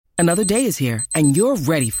Another day is here, and you're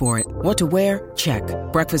ready for it. What to wear? Check.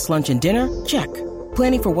 Breakfast, lunch, and dinner? Check.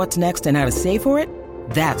 Planning for what's next and how to save for it?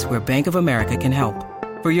 That's where Bank of America can help.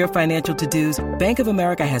 For your financial to-dos, Bank of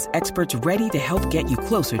America has experts ready to help get you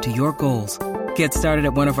closer to your goals. Get started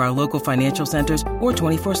at one of our local financial centers or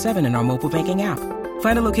 24/7 in our mobile banking app.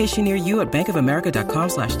 Find a location near you at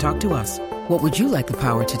bankofamerica.com/talktous. What would you like the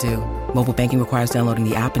power to do? Mobile banking requires downloading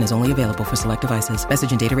the app and is only available for select devices.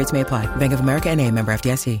 Message and data rates may apply. Bank of America N.A., member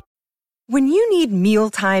FDIC. When you need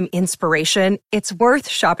mealtime inspiration, it's worth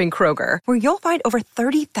shopping Kroger, where you'll find over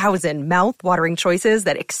 30,000 mouth-watering choices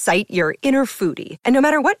that excite your inner foodie. And no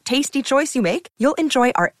matter what tasty choice you make, you'll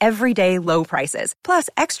enjoy our everyday low prices, plus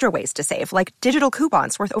extra ways to save, like digital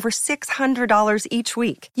coupons worth over $600 each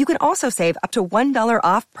week. You can also save up to $1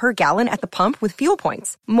 off per gallon at the pump with fuel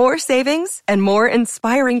points. More savings and more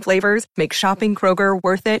inspiring flavors make shopping Kroger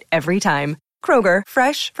worth it every time. Kroger,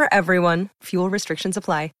 fresh for everyone. Fuel restrictions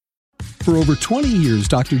apply. For over 20 years,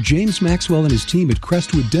 Dr. James Maxwell and his team at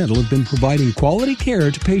Crestwood Dental have been providing quality care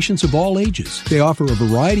to patients of all ages. They offer a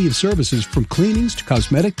variety of services from cleanings to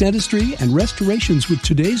cosmetic dentistry and restorations with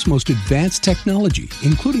today's most advanced technology,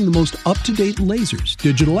 including the most up-to-date lasers,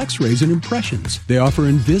 digital x-rays, and impressions. They offer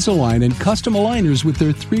Invisalign and custom aligners with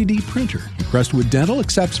their 3D printer. Crestwood Dental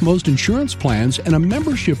accepts most insurance plans and a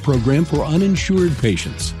membership program for uninsured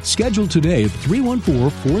patients. Schedule today at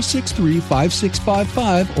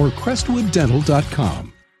 314-463-5655 or crestwooddental.com.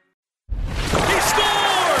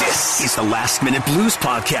 This is the Last Minute Blues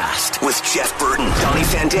Podcast with Jeff Burton, Donnie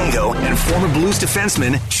Fandango, and former Blues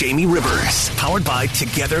defenseman Jamie Rivers. Powered by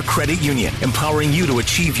Together Credit Union, empowering you to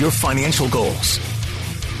achieve your financial goals.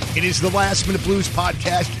 It is the Last Minute Blues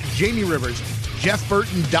Podcast. Jamie Rivers, Jeff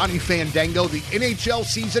Burton, Donnie Fandango. The NHL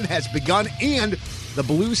season has begun, and the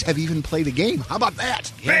Blues have even played a game. How about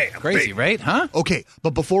that? Yeah, crazy, right? Huh? Okay,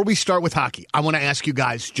 but before we start with hockey, I want to ask you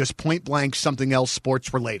guys just point blank something else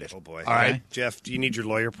sports related. Oh boy! All right, Jeff, do you need your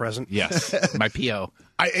lawyer present? Yes, my PO.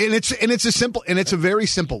 And it's a very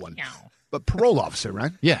simple one. But parole officer,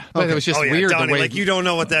 right? Yeah, but it was just weird. Donnie, the way like you don't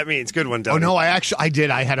know what that means. Good one, Donnie. Oh no, I did.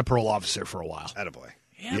 I had a parole officer for a while. Attaboy.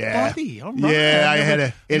 Yeah, buddy. All right. Yeah, I had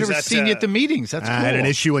a. I've never seen you at the meetings. That's cool. I had an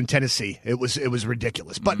issue in Tennessee. It was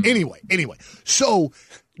ridiculous. But anyway. So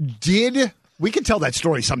we can tell that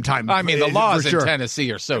story sometime? I mean, the laws in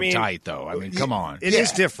Tennessee are so tight, though. I mean, come on. It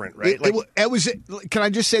is different, right? It was. Can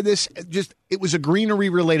I just say this? It was a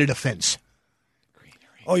greenery-related offense.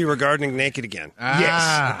 Oh, you were gardening naked again.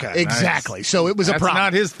 Yes, okay, exactly. Nice. So it was a problem. That's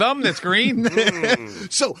not his thumb that's green.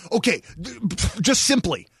 So, okay, just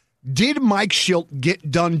simply, did Mike Schilt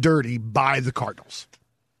get done dirty by the Cardinals?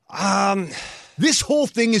 This whole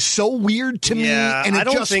thing is so weird to me, and it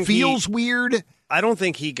just feels weird. I don't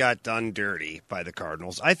think he got done dirty by the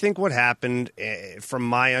Cardinals. I think what happened, from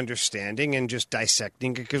my understanding and just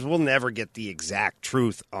dissecting, because we'll never get the exact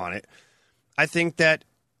truth on it, I think that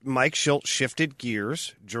Mike Schilt shifted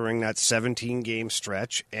gears during that 17-game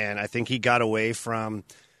stretch, and I think he got away from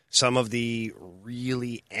some of the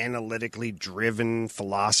really analytically driven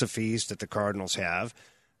philosophies that the Cardinals have,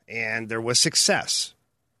 and there was success.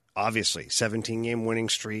 Obviously, 17-game winning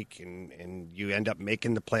streak, and you end up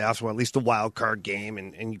making the playoffs, well, at least the wild card game,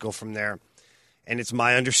 and you go from there. And it's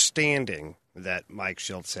my understanding that Mike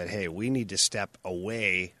Schilt said, hey, we need to step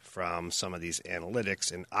away from some of these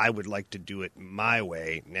analytics, and I would like to do it my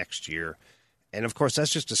way next year. And, of course,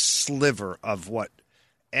 that's just a sliver of what.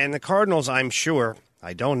 And the Cardinals, I'm sure,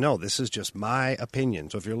 I don't know, this is just my opinion.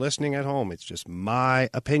 So if you're listening at home, it's just my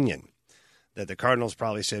opinion that the Cardinals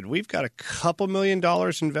probably said, we've got a couple $1 million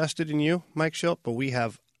invested in you, Mike Schilt, but we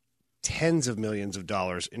have tens of millions of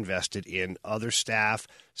dollars invested in other staff,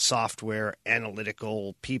 software,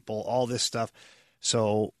 analytical people, all this stuff.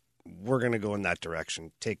 So we're going to go in that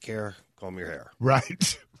direction. Take care. Comb your hair.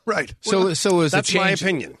 Right. Right. So is that's a change, my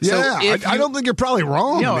opinion. Yeah, I don't think you're probably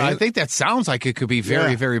wrong. No, man. I think that sounds like it could be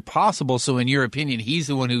very, very possible. So in your opinion, he's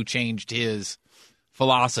the one who changed his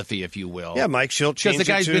philosophy, if you will. Yeah, Mike Schilt changed it.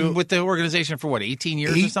 Because the guy's been with the organization for, 18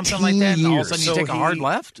 years or something like that? And all of a sudden you take a hard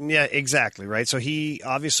left? Yeah, exactly, right? So he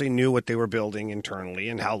obviously knew what they were building internally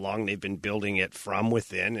and how long they've been building it from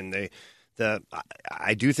within. And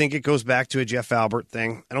I do think it goes back to a Jeff Albert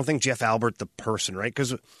thing. I don't think Jeff Albert the person, right?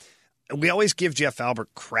 Because we always give Jeff Albert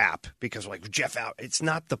crap because, Jeff Albert, it's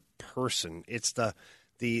not the person. It's the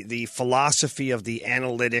philosophy of the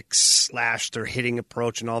analytics / their hitting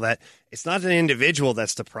approach and all that. It's not an individual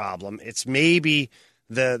that's the problem. It's maybe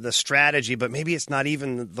the strategy, but maybe it's not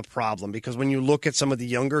even the problem, because when you look at some of the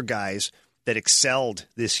younger guys that excelled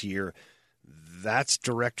this year, that's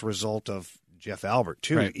direct result of Jeff Albert,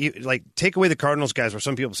 too. Right. Take away the Cardinals guys where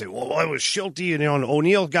some people say, well, it was Schulte, and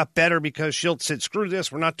O'Neill got better because Schulte said, screw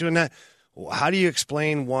this, we're not doing that. Well, how do you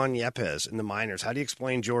explain Juan Yepes in the minors? How do you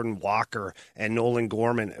explain Jordan Walker and Nolan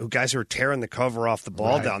Gorman, who guys who are tearing the cover off the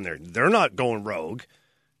ball down there? They're not going rogue.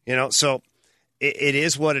 So it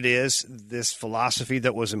is what it is. This philosophy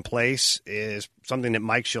that was in place is something that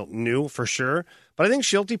Mike Schulte knew for sure. But I think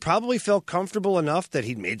Schulte probably felt comfortable enough that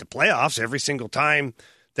he'd made the playoffs every single time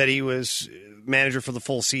that he was manager for the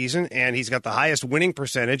full season, and he's got the highest winning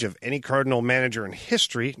percentage of any Cardinal manager in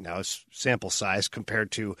history. Now, it's sample size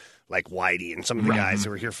compared to like Whitey and some of the guys that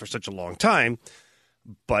were here for such a long time.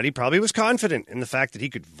 But he probably was confident in the fact that he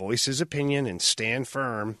could voice his opinion and stand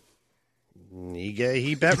firm.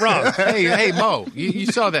 He bet wrong. hey, Mo, you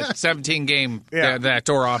saw that 17 game that I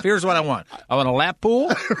tore off. Here's what I want. I want a lap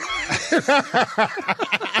pool.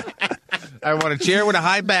 I want a chair with a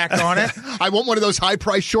high back on it. I want one of those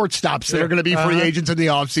high-priced shortstops that are going to be free agents in the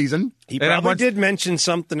offseason. He probably did mention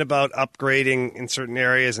something about upgrading in certain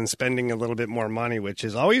areas and spending a little bit more money, which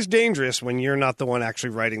is always dangerous when you're not the one actually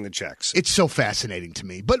writing the checks. It's so fascinating to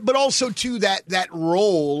me. But also, too, that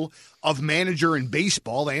role of manager in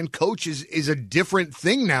baseball and coach is a different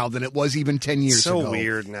thing now than it was even 10 years ago. So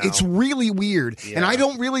weird now. It's really weird. Yeah. And I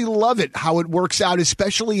don't really love it, how it works out,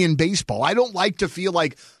 especially in baseball. I don't like to feel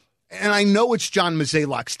like, and I know it's John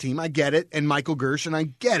Mozeliak's team, I get it, and Michael Gershon, I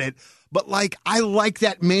get it, but I like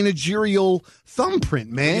that managerial thumbprint,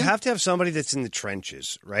 man. You have to have somebody that's in the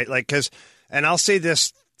trenches, right? And I'll say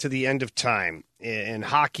this to the end of time, in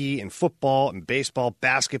hockey, in football, in baseball,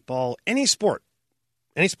 basketball, any sport.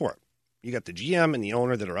 You got the GM and the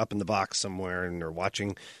owner that are up in the box somewhere and they're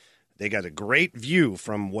watching. They got a great view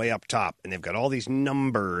from way up top, and they've got all these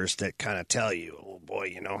numbers that kind of tell you, oh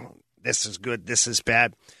boy, this is good, this is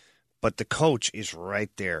bad. But the coach is right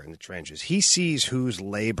there in the trenches. He sees who's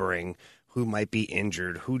laboring, who might be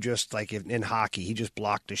injured, who just, like in hockey, he just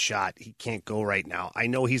blocked a shot. He can't go right now. I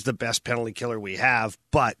know he's the best penalty killer we have,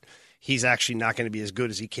 but he's actually not going to be as good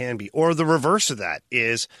as he can be. Or the reverse of that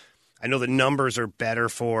is, I know the numbers are better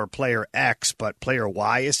for player X, but player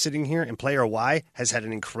Y is sitting here, and player Y has had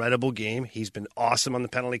an incredible game. He's been awesome on the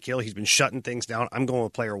penalty kill. He's been shutting things down. I'm going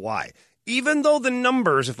with player Y. Even though the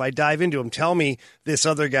numbers, if I dive into them, tell me this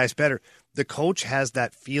other guy's better, the coach has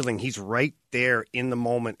that feeling. He's right there in the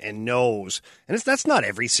moment and knows. And that's not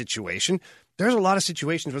every situation. There's a lot of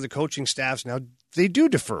situations where the coaching staffs now, they do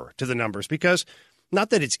defer to the numbers because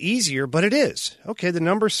not that it's easier, but it is. Okay, the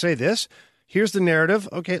numbers say this. Here's the narrative.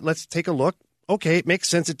 Okay, let's take a look. Okay, it makes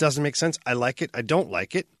sense. It doesn't make sense. I like it. I don't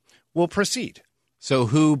like it. We'll proceed.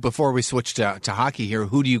 So before we switch to hockey here,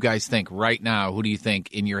 who do you guys think right now, who do you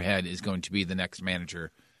think in your head is going to be the next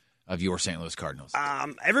manager of your St. Louis Cardinals?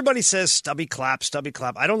 Everybody says Stubby Clapp.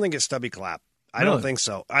 I don't think it's Stubby Clapp. I don't think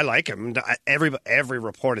so. I like him. Every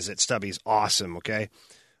report is that Stubby's awesome, okay?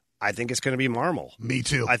 I think it's going to be Marmol. Me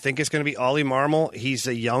too. I think it's going to be Ollie Marmol. He's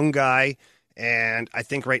a young guy. And I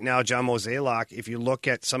think right now, John Mozeliak, if you look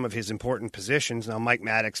at some of his important positions, now Mike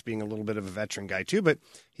Maddox being a little bit of a veteran guy too, but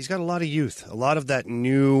he's got a lot of youth, a lot of that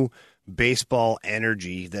new baseball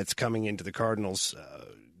energy that's coming into the Cardinals,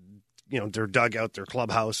 their dugout, their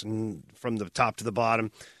clubhouse, and from the top to the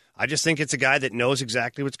bottom. I just think it's a guy that knows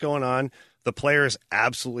exactly what's going on. The players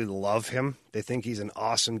absolutely love him. They think he's an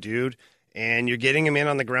awesome dude. And you're getting him in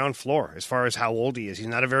on the ground floor as far as how old he is. He's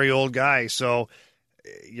not a very old guy, so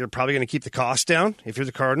you're probably going to keep the cost down if you're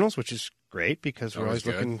the Cardinals, which is great because we're always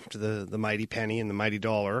looking to the mighty penny and the mighty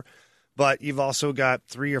dollar. But you've also got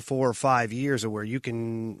 3 or 4 or 5 years of where you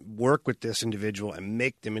can work with this individual and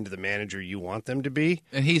make them into the manager you want them to be.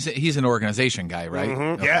 And he's an organization guy, right?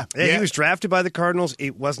 Mm-hmm. Okay. Yeah. He was drafted by the Cardinals.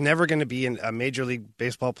 It was never going to be a Major League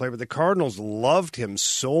Baseball player, but the Cardinals loved him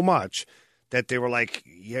so much that they were like,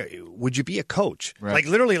 yeah, would you be a coach? Right.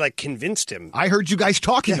 Literally convinced him. I heard you guys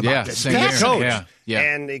talking about this. Same here. Coach. Yeah.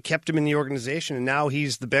 And they kept him in the organization, and now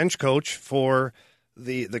he's the bench coach for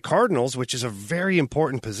the Cardinals, which is a very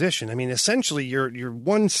important position. I mean, essentially, you're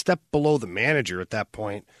one step below the manager at that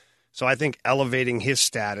point. So I think elevating his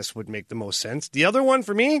status would make the most sense. The other one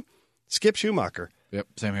for me, Skip Schumacher. Yep,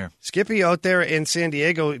 same here. Skippy out there in San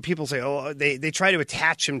Diego, people say, they try to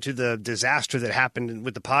attach him to the disaster that happened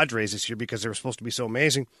with the Padres this year because they were supposed to be so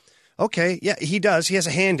amazing. Okay, yeah, he does. He has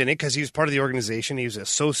a hand in it because he was part of the organization. He was an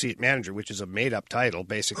associate manager, which is a made-up title,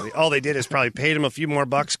 basically. All they did is probably paid him a few more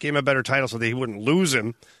bucks, gave him a better title so that he wouldn't lose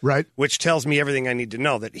him. Right. Which tells me everything I need to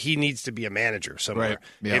know, that he needs to be a manager somewhere. Right.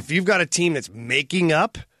 Yeah. If you've got a team that's making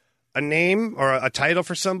up a name or a title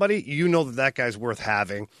for somebody, you know that guy's worth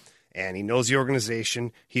having. And he knows the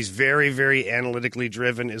organization. He's very, very analytically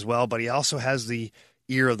driven as well, but he also has the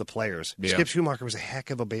ear of the players. Yeah. Skip Schumacher was a heck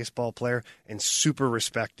of a baseball player and super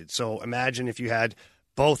respected. So imagine if you had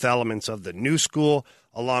both elements of the new school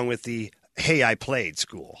along with the hey, I played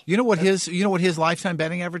school. You know what his lifetime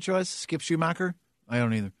batting average was, Skip Schumacher? I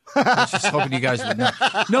don't either. I was just hoping you guys would know.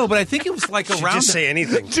 No, but I think it was like around. Just say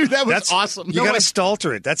anything. Dude, that's awesome. You got to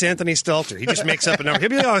Stalter it. That's Anthony Stalter. He just makes up a number. He'll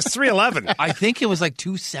be like, it's 311. I think it was like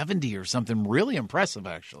 270 or something really impressive,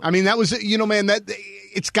 actually. I mean, that was, man,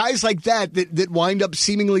 it's guys like that wind up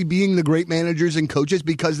seemingly being the great managers and coaches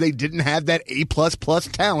because they didn't have that A++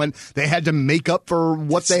 talent. They had to make up for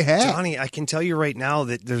what they had. Johnny, I can tell you right now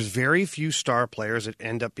that there's very few star players that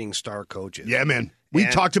end up being star coaches. Yeah, man. We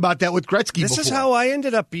talked about that with Gretzky before. This is how I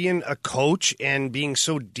ended up being a coach and being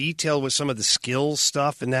so detailed with some of the skills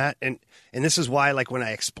stuff and that. And this is why, like, when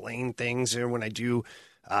I explain things or when I do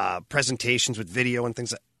presentations with video and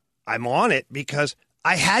things, I'm on it because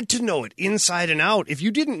I had to know it inside and out. If you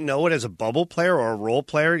didn't know it as a bubble player or a role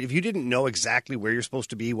player, if you didn't know exactly where you're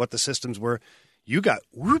supposed to be, what the systems were, you got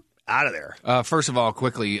out of there. First of all,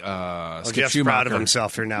 quickly, Skip Jeff's Schumacher. proud of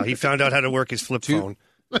himself here now. He found out how to work his flip phone.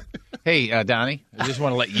 Hey, Donnie, I just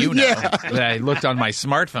want to let you know that I looked on my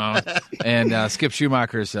smartphone, and Skip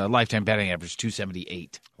Schumacher's lifetime batting average is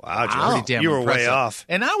 278. Wow, Pretty damn you were impressive. way off.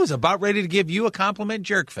 And I was about ready to give you a compliment,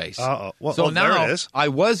 jerkface. Uh-oh. Well, so now there it is. I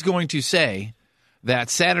was going to say that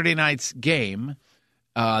Saturday night's game,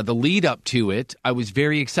 the lead up to it, I was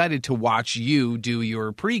very excited to watch you do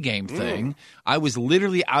your pregame thing. I was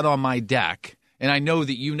literally out on my deck. And I know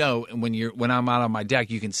that when I'm out on my deck,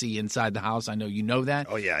 you can see inside the house. I know you know that.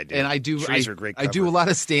 Oh yeah, I do. And I do. Trees are great cover. I do a lot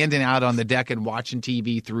of standing out on the deck and watching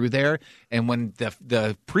TV through there. And when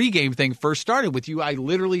the pregame thing first started with you, I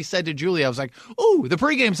literally said to Julie, I was like, "Oh, the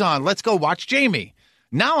pregame's on. Let's go watch Jamie."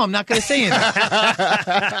 Now I'm not going to say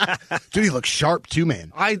anything. Dude, he looks sharp too,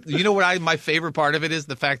 man. You know what? My favorite part of it is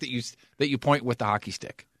the fact that you point with the hockey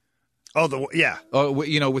stick. Oh, yeah. Oh,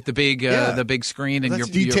 with the big screen and your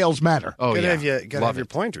details matter. Oh, gotta yeah. have your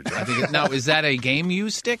pointer, Jeff. Now, is that a game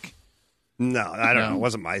used stick? No, I don't know. It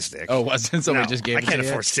wasn't my stick. Oh, it wasn't? Somebody just gave it to you? I can't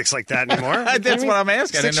afford sticks like that anymore. That's what I'm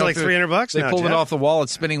asking. Sticks are like $300 They now, pulled Jeff. it off the wall at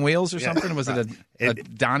Spinning Wheels or something? Was it a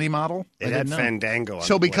Donnie model? It had Fandango on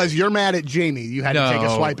So because you're mad at Jamie, you had to take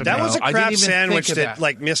a swipe at that me. was a I crap didn't even sandwich think of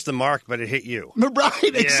that missed the mark, but it hit you. Right.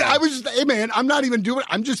 Yeah. Hey, man, I'm not even doing it.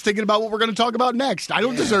 I'm just thinking about what we're going to talk about next. I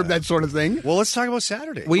don't deserve that sort of thing. Well, let's talk about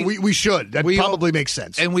Saturday. We should. That probably makes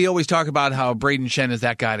sense. And we always talk about how Braden Shen is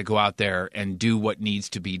that guy to go out there and do what needs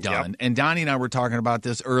to be done. Yep. And Donnie and I were talking about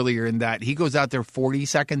this earlier in that he goes out there 40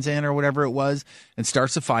 seconds in or whatever it was and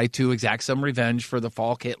starts a fight to exact some revenge for the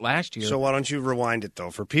Falk hit last year. So why don't you rewind it, though?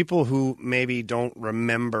 For people who maybe don't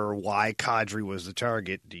remember why Kadri was the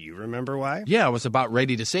target, do you remember why? Yeah, I was about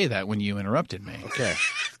ready to say that when you interrupted me. Okay.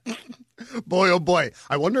 Boy, oh boy.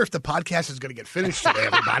 I wonder if the podcast is going to get finished today,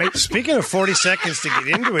 everybody. Speaking of 40 seconds to get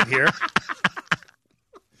into it here.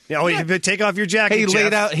 Yeah, you take off your jacket,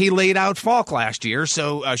 He laid out Falk last year,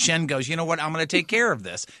 so Shen goes, you know what, I'm going to take care of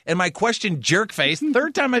this. And my question, jerkface,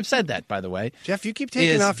 third time I've said that, by the way. Jeff, you keep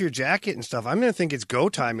taking off your jacket and stuff. I'm going to think it's go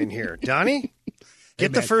time in here. Donnie,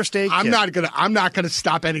 get the first aid kit. I'm not gonna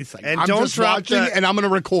stop anything. And I'm don't just drop watching and I'm going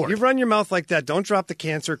to record. You run your mouth like that. Don't drop the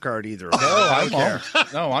cancer card either. Okay? I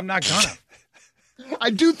won't. No, I'm not going to. I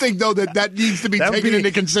do think, though, that needs to be taken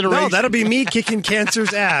into consideration. No, that'll be me kicking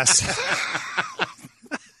cancer's ass.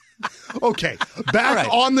 Okay, back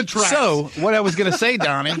on the track. So, what I was going to say,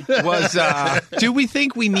 Donnie, was do we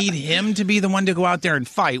think we need him to be the one to go out there and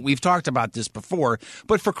fight? We've talked about this before.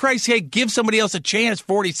 But for Christ's sake, give somebody else a chance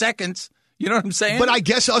 40 seconds. You know what I'm saying? But I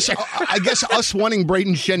guess us wanting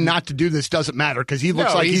Braden Shen not to do this doesn't matter because he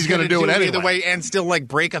looks like he's going to do it anyway. Either way and still like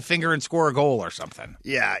break a finger and score a goal or something.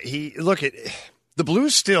 Yeah, the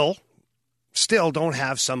Blues still don't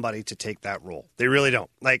have somebody to take that role. They really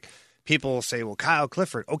don't. Like, people will say, well, Kyle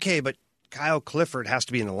Clifford. Okay, but Kyle Clifford has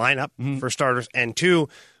to be in the lineup for starters. And two,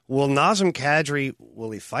 will Nazem Kadri, will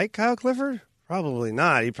he fight Kyle Clifford? Probably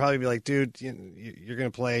not. He'd probably be like, dude, you're going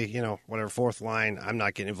to play, whatever, fourth line. I'm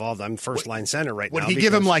not getting involved. I'm first line center right now. Would he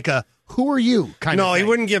give him like a, who are you kind of thing? No, he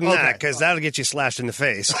wouldn't give him that because that'll get you slashed in the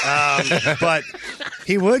face. But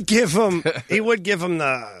he would give him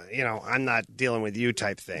the, I'm not dealing with you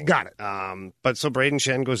type thing. Got it. But so Braden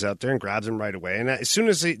Shen goes out there and grabs him right away. And as soon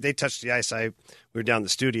as they touched the ice, we were down in the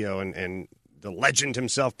studio and the legend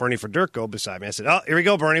himself, Bernie Federko, beside me. I said, oh, here we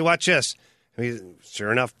go, Bernie, watch this.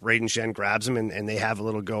 Sure enough, Braden Shen grabs him, and they have a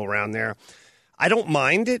little go around there. I don't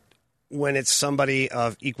mind it when it's somebody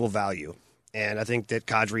of equal value. And I think that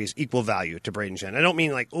Kadri is equal value to Braden Shen. I don't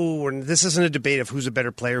mean like, this isn't a debate of who's a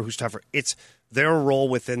better player, who's tougher. It's their role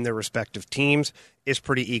within their respective teams is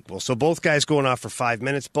pretty equal. So both guys going off for 5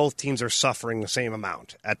 minutes, both teams are suffering the same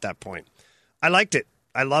amount at that point. I liked it.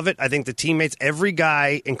 I love it. I think the teammates, every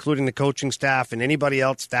guy, including the coaching staff and anybody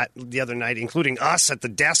else that the other night, including us at the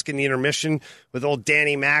desk in the intermission with old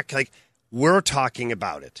Danny Mac, like we're talking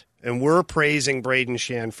about it. And we're praising Braden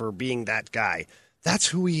Shen for being that guy. That's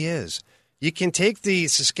who he is. You can take the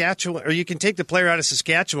Saskatchewan, or you can take the player out of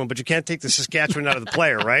Saskatchewan, but you can't take the Saskatchewan out of the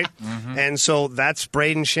player, right? Mm-hmm. And so that's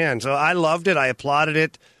Braden Shen. So I loved it. I applauded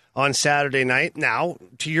it on Saturday night. Now,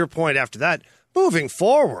 to your point after that, moving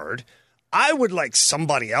forward, I would like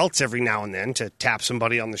somebody else every now and then to tap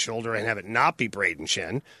somebody on the shoulder and have it not be Braden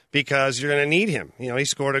Shen because you're going to need him. You know, he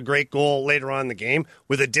scored a great goal later on in the game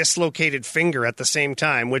with a dislocated finger at the same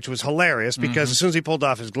time, which was hilarious because as soon as he pulled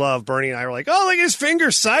off his glove, Bernie and I were like, oh, look at his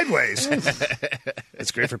finger sideways.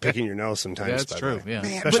 It's great for picking your nose sometimes. That's true, yeah.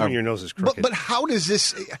 Man, especially when your nose is crooked. But how does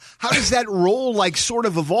that role like sort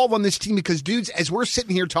of evolve on this team? Because dudes, as we're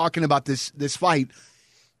sitting here talking about this fight,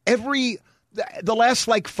 the last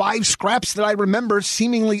like 5 scraps that I remember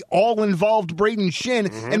seemingly all involved Braden Shen.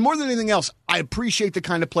 Mm-hmm. And more than anything else, I appreciate the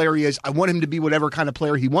kind of player he is. I want him to be whatever kind of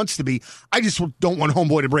player he wants to be. I just don't want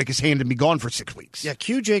homeboy to break his hand and be gone for 6 weeks. Yeah,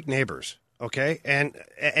 cue Jake Neighbours, okay?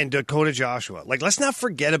 And Dakota Joshua. Like, let's not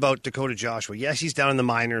forget about Dakota Joshua. Yes, he's down in the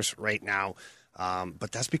minors right now,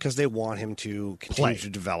 but that's because they want him to continue to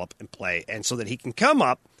develop and play, and so that he can come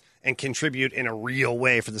up and contribute in a real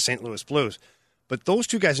way for the St. Louis Blues. But those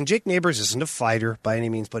two guys, and Jake Neighbours isn't a fighter by any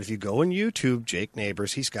means, but if you go on YouTube, Jake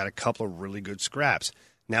Neighbours, he's got a couple of really good scraps.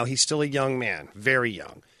 Now, he's still a young man, very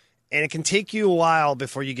young. And it can take you a while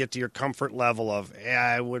before you get to your comfort level of,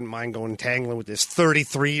 I wouldn't mind going tangling with this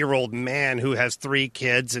 33-year-old man who has 3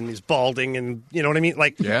 kids and he's balding and, you know what I mean?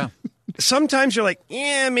 Like, yeah. Sometimes you're like,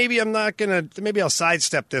 maybe I'll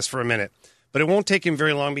sidestep this for a minute. But it won't take him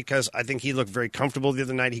very long because I think he looked very comfortable the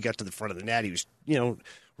other night. He got to the front of the net. He was,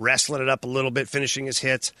 wrestling it up a little bit, finishing his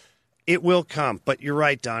hits. It will come. But you're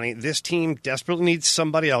right, Donnie. This team desperately needs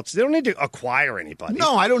somebody else. They don't need to acquire anybody.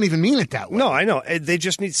 No, I don't even mean it that way. No, I know. They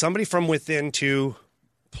just need somebody from within to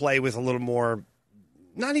play with a little more,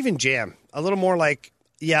 not even jam, a little more like,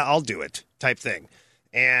 yeah, I'll do it type thing.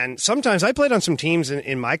 And sometimes I played on some teams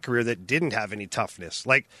in my career that didn't have any toughness.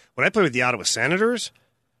 Like when I played with the Ottawa Senators,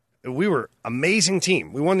 we were an amazing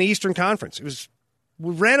team. We won the Eastern Conference.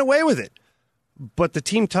 We ran away with it. But the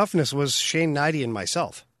team toughness was Shane Knighty and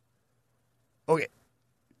myself. Okay,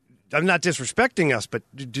 I'm not disrespecting us, but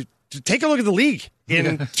take a look at the league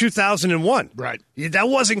in 2001. Right. That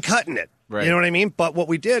wasn't cutting it. Right. You know what I mean? But what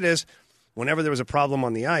we did is whenever there was a problem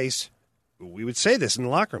on the ice, we would say this in the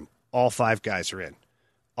locker room. All 5 guys are in.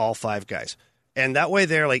 All 5 guys. And that way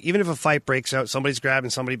they're like, even if a fight breaks out, somebody's grabbing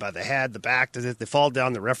somebody by the head, the back, they fall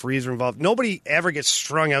down, the referees are involved. Nobody ever gets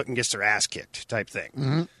strung out and gets their ass kicked type thing.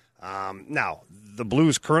 Mm-hmm. Now, the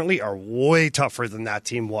Blues currently are way tougher than that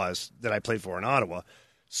team was that I played for in Ottawa.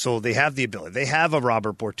 So they have the ability. They have a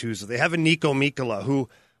Robert Bortuzzo. They have a Nico Mikkola who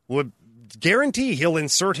would guarantee he'll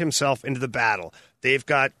insert himself into the battle. They've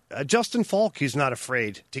got Justin Falk, who's not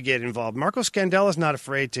afraid to get involved. Marco Scandella is not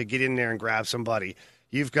afraid to get in there and grab somebody.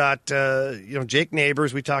 You've got Jake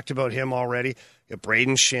Neighbours. We talked about him already.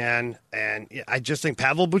 Braden Shen, and I just think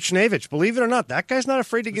Pavel Buchnevich, believe it or not, that guy's not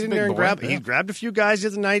afraid to get in there and grab. Yeah. He grabbed a few guys the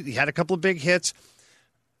other night. He had a couple of big hits.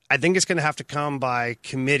 I think it's going to have to come by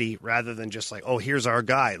committee rather than just like, oh, here's our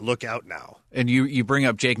guy. Look out now. And you bring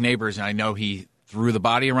up Jake Neighbours, and I know he threw the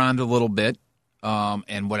body around a little bit.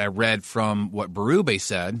 And what I read from what Berube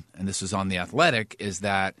said, and this was on The Athletic, is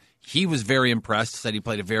that he was very impressed, said he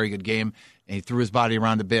played a very good game, and he threw his body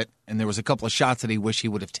around a bit, and there was a couple of shots that he wished he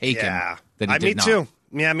would have taken that he did not. Me too.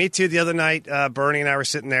 Yeah, me too. The other night, Bernie and I were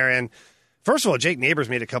sitting there, and first of all, Jake Neighbours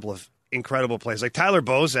made a couple of incredible plays. Like Tyler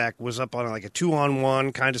Bozak was up on like a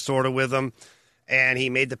 2-on-1 kind of sort of with him, and he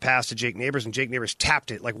made the pass to Jake Neighbours, and Jake Neighbours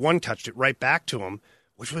tapped it, like one-touched it right back to him,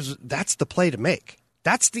 that's the play to make.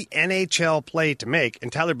 That's the NHL play to make,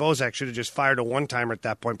 and Tyler Bozak should have just fired a one-timer at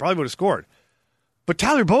that point. Probably would have scored. But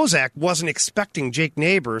Tyler Bozak wasn't expecting Jake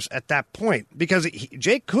Neighbours at that point because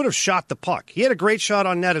Jake could have shot the puck. He had a great shot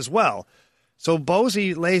on net as well. So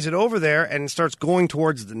Bozy lays it over there and starts going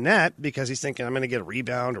towards the net because he's thinking, I'm going to get a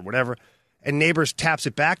rebound or whatever. And Neighbours taps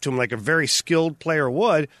it back to him like a very skilled player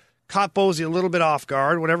would. Caught Bozy a little bit off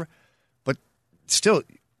guard, whatever. But still,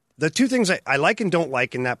 the two things I like and don't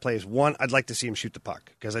like in that play is, one, I'd like to see him shoot the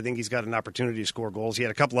puck because I think he's got an opportunity to score goals. He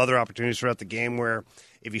had a couple other opportunities throughout the game where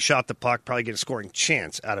if he shot the puck, probably get a scoring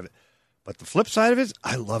chance out of it. But the flip side of it is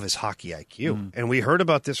I love his hockey IQ. And we heard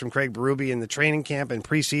about this from Craig Berube in the training camp and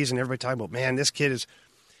preseason. Everybody talking about, man, this kid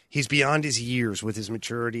he's beyond his years with his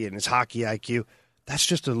maturity and his hockey IQ. That's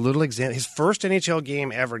just a little example. His first NHL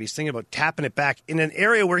game ever, and he's thinking about tapping it back in an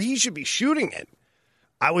area where he should be shooting it.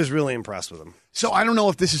 I was really impressed with him. So I don't know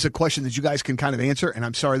if this is a question that you guys can kind of answer, and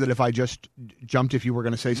I'm sorry that if I just jumped if you were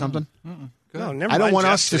going to say something. No, never I don't mind want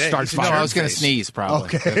Jeff us to today. start He's a firing. No, I was going to sneeze,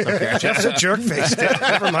 probably. Okay. Jeff's a jerk face.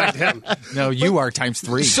 Never mind him. No, you are times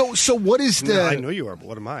 3. So what is the? No, I know you are, but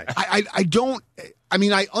what am I? I don't. I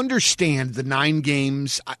mean, I understand the 9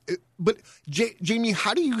 games, but Jamie,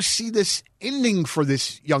 how do you see this ending for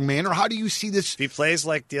this young man, or how do you see this? If he plays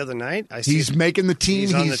like the other night, I see He's making the team.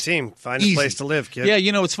 He's on the team. Find a place to live, kid. Yeah,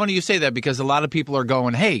 it's funny you say that because a lot of people are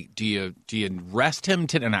going, "Hey, do you rest him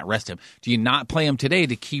today? Not rest him. Do you not play him today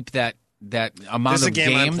to keep that amount This is of a game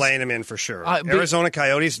games?" I'm playing him in for sure. Arizona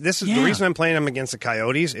Coyotes. This is the reason I'm playing him against the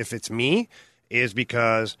Coyotes. If it's me, is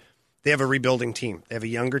because they have a rebuilding team. They have a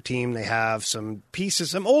younger team. They have some pieces,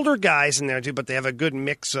 some older guys in there too, but they have a good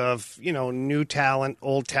mix of new talent,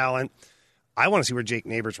 old talent. I want to see where Jake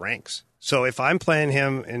Neighbours ranks. So if I'm playing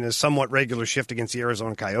him in a somewhat regular shift against the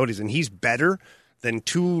Arizona Coyotes, and he's better than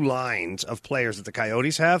 2 lines of players that the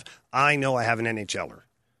Coyotes have, I know I have an NHLer.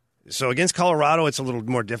 So against Colorado, it's a little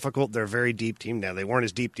more difficult. They're a very deep team now. They weren't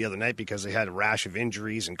as deep the other night because they had a rash of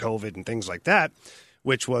injuries and COVID and things like that,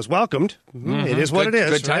 which was welcomed. Mm-hmm. It is what it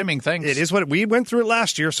is. Good timing, thanks. It is what we went through it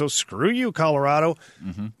last year, so screw you, Colorado.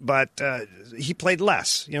 Mm-hmm. But he played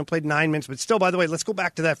less. Played 9 minutes. But still, by the way, let's go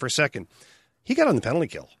back to that for a second. He got on the penalty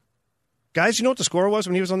kill. Guys, you know what the score was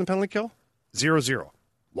when he was on the penalty kill? 0-0.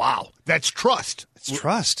 Wow. That's trust. It's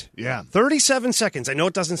trust. Yeah. 37 seconds. I know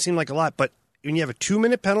it doesn't seem like a lot, but when you have a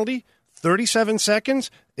 2-minute penalty, 37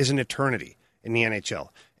 seconds is an eternity in the NHL.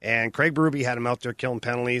 And Craig Berube had him out there killing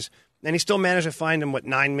penalties, and he still managed to find him,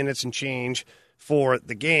 9 minutes and change for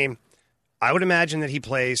the game. I would imagine that he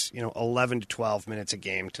plays, 11 to 12 minutes a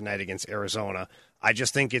game tonight against Arizona. I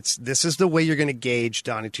just think this is the way you're going to gauge,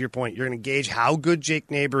 Donnie, to your point. You're going to gauge how good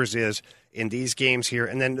Jake Neighbours is in these games here.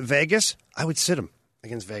 And then Vegas, I would sit him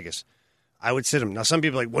against Vegas. I would sit him. Now, some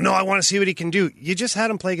people are like, well, no, I want to see what he can do. You just had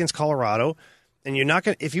him play against Colorado, and you're not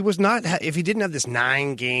going to, if he didn't have this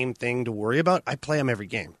 9-game thing to worry about, I'd play him every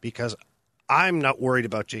game because I'm not worried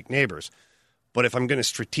about Jake Neighbours. But if I'm going to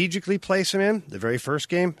strategically place him in the very first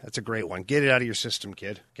game, that's a great one. Get it out of your system,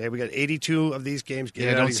 kid. Okay, we got 82 of these games. Get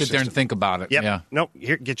it out of your system. Don't sit there and think about it. Yep. Yeah. Nope.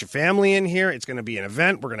 Here, get your family in here. It's going to be an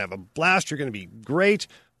event. We're going to have a blast. You're going to be great.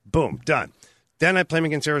 Boom, done. Then I play him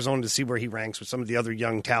against Arizona to see where he ranks with some of the other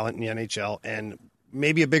young talent in the NHL and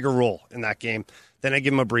maybe a bigger role in that game. Then I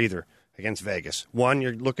give him a breather against Vegas. One,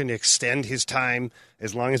 you're looking to extend his time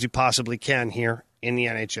as long as you possibly can here in the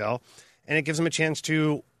NHL, and it gives him a chance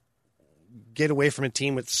to get away from a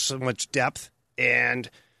team with so much depth and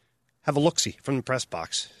have a look-see from the press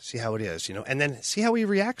box, see how it is, and then see how he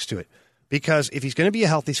reacts to it. Because if he's going to be a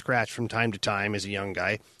healthy scratch from time to time as a young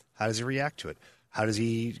guy, how does he react to it? How does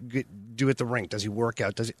he do at the rink? Does he work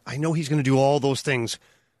out? I know he's going to do all those things,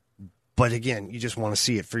 but again, you just want to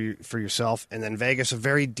see it for yourself. And then Vegas, a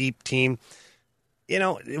very deep team.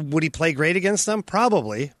 Would he play great against them?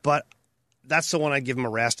 Probably, but that's the one I'd give him a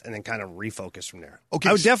rest and then kind of refocus from there. Okay,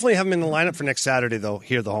 I would definitely have him in the lineup for next Saturday, though,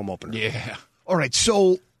 here, the home opener. Yeah. All right,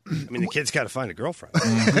 so the kid's got to find a girlfriend.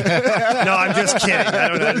 No, I'm just kidding. I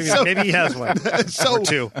don't know. Maybe he has one or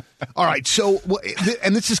 2. All right, so,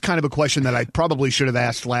 and this is kind of a question that I probably should have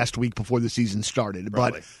asked last week before the season started,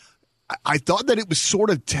 but I thought that it was sort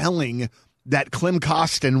of telling that Klim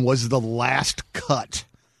Kostin was the last cut.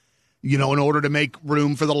 In order to make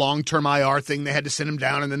room for the long-term IR thing, they had to send him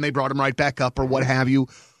down, and then they brought him right back up or what have you.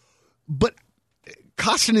 But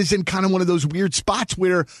Kostin is in kind of one of those weird spots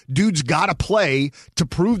where dude's got to play to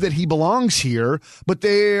prove that he belongs here, but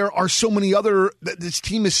there are so many this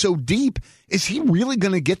team is so deep. Is he really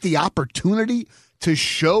going to get the opportunity to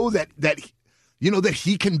show that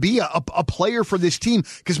he can be a player for this team?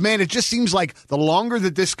 Because, man, it just seems like the longer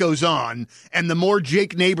that this goes on and the more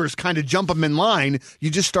Jake Neighbours kind of jump him in line, you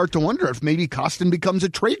just start to wonder if maybe Kostin becomes a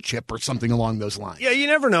trade chip or something along those lines. Yeah, you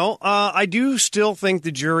never know. I do still think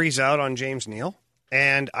the jury's out on James Neal.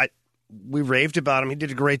 And we raved about him. He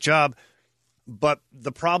did a great job. But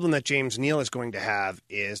the problem that James Neal is going to have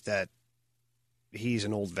is that he's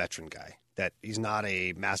an old veteran guy, that he's not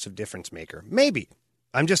a massive difference maker. Maybe.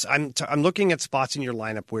 I'm looking at spots in your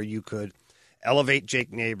lineup where you could elevate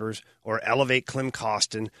Jake Neighbours or elevate Klim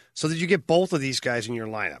Kostin so that you get both of these guys in your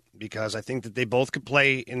lineup, because I think that they both could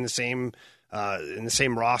play in the same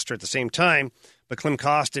roster at the same time. But Klim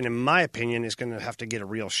Kostin, in my opinion, is going to have to get a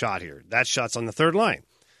real shot here. That shot's on the third line.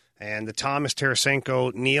 And the Thomas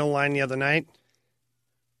Tarasenko Neal line the other night,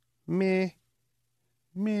 meh.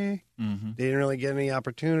 Mm-hmm. They didn't really get any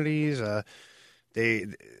opportunities.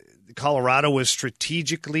 Colorado was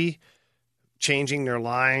strategically changing their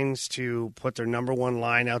lines to put their number one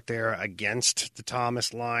line out there against the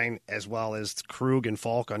Thomas line, as well as Krug and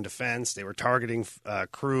Falk on defense. They were targeting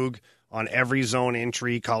Krug on every zone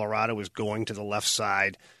entry. Colorado was going to the left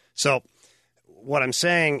side. So what I'm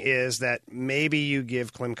saying is that maybe you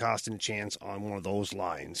give Klim Kostin a chance on one of those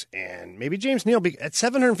lines. And maybe James Neal, at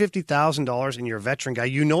 $750,000 and you're a veteran guy,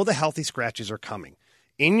 you know the healthy scratches are coming.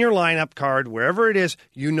 In your lineup card, wherever it is,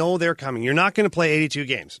 you know they're coming. You're not going to play 82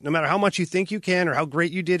 games. No matter how much you think you can or how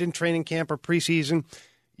great you did in training camp or preseason,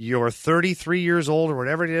 you're 33 years old or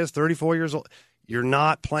whatever it is, 34 years old. You're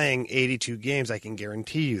not playing 82 games. I can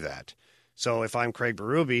guarantee you that. So if I'm Craig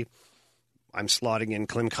Berube, I'm slotting in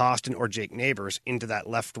Klim Kostin or Jake Neighbours into that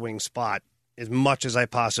left wing spot as much as I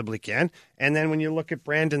possibly can. And then when you look at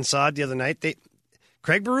Brandon Saad the other night,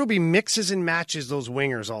 Craig Berube mixes and matches those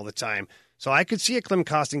wingers all the time. So I could see a Klim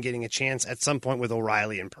Kostin getting a chance at some point with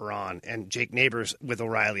O'Reilly and Perron, and Jake Neighbours with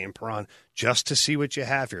O'Reilly and Perron, just to see what you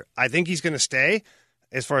have here. I think he's going to stay.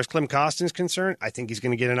 As far as Klim Kostin is concerned, I think he's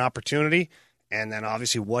going to get an opportunity. And then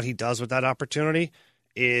obviously what he does with that opportunity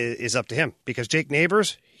is up to him, because Jake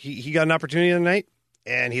Neighbours, he got an opportunity tonight,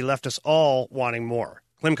 and he left us all wanting more.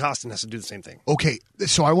 Klim Kostin has to do the same thing. Okay,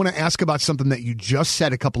 so I want to ask about something that you just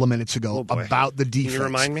said a couple of minutes ago about the defense. Can you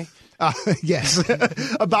remind me? Yes,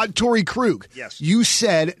 about Torrey Krug. Yes, you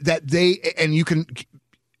said that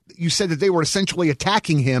you said that they were essentially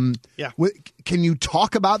attacking him. Yeah. Can you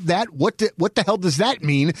talk about that? What the hell does that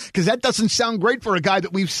mean? Because that doesn't sound great for a guy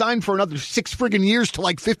that we've signed for another 6 friggin' years to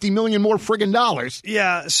like $50 million more friggin' dollars.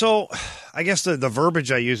 Yeah, so I guess the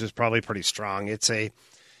verbiage I use is probably pretty strong. It's that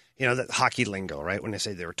hockey lingo, right? When they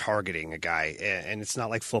say they were targeting a guy, and it's not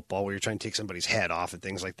like football where you're trying to take somebody's head off and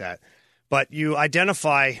things like that. But you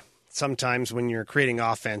identify sometimes when you're creating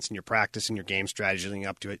offense and you're practicing your game strategy leading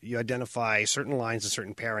up to it, you identify certain lines and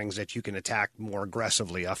certain pairings that you can attack more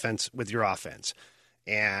aggressively with your offense.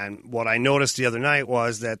 And what I noticed the other night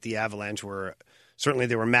was that the Avalanche were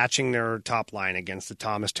matching their top line against the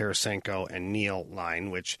Thomas Tarasenko and Neal line,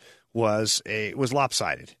 which was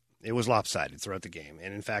lopsided. It was lopsided throughout the game,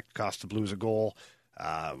 and in fact cost the Blues a goal.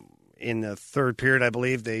 In the third period, I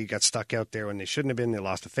believe, they got stuck out there when they shouldn't have been. They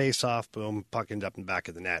lost a face-off. Boom, puck ended up in the back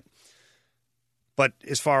of the net. But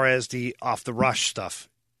as far as the off-the-rush stuff,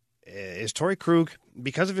 is Torrey Krug,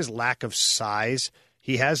 because of his lack of size,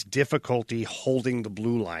 he has difficulty holding the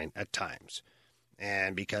blue line at times.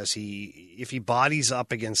 And because if he bodies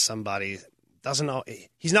up against somebody,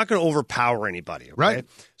 he's not going to overpower anybody. Okay? Right.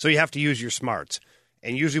 So you have to use your smarts.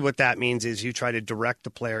 And usually what that means is you try to direct the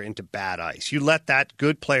player into bad ice. You let that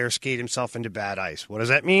good player skate himself into bad ice. What does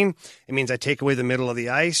that mean? It means I take away the middle of the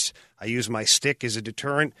ice, I use my stick as a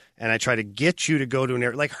deterrent, and I try to get you to go to an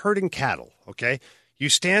area, like herding cattle, okay? You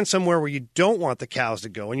stand somewhere where you don't want the cows to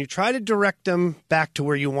go, and you try to direct them back to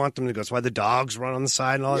where you want them to go. That's why the dogs run on the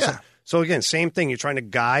side and all that stuff. So again, same thing. You're trying to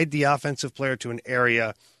guide the offensive player to an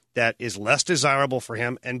area that is less desirable for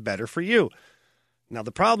him and better for you. Now,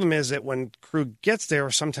 the problem is that when Krug gets there,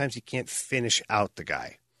 sometimes he can't finish out the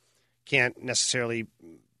guy. Can't necessarily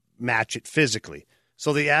match it physically.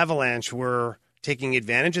 So the Avalanche were taking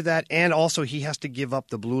advantage of that, and also he has to give up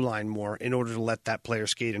the blue line more in order to let that player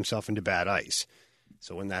skate himself into bad ice.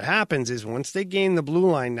 So when that happens is once they gain the blue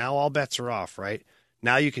line, now all bets are off, right?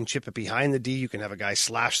 Now you can chip it behind the D. You can have a guy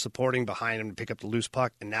slash supporting behind him to pick up the loose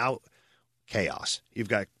puck, and now chaos. You've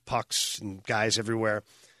got pucks and guys everywhere.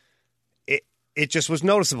 It just was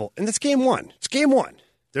noticeable. And that's game one. It's game one.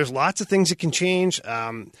 There's lots of things that can change.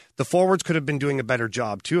 The forwards could have been doing a better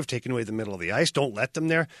job, too, of taking away the middle of the ice. Don't let them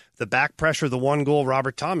there. The back pressure, the one goal,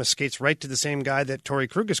 Robert Thomas skates right to the same guy that Torrey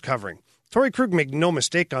Krug is covering. Torrey Krug made no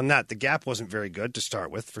mistake on that. The gap wasn't very good to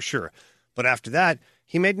start with, for sure. But after that,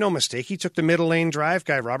 he made no mistake. He took the middle lane drive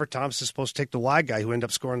guy. Robert Thomas is supposed to take the wide guy who ended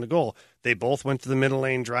up scoring the goal. They both went to the middle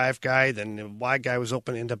lane drive guy. Then the wide guy was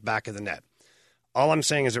open, ended up back of the net. All I'm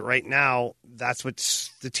saying is that right now, that's what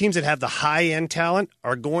the teams that have the high-end talent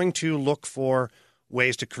are going to look for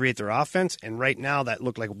ways to create their offense, and right now that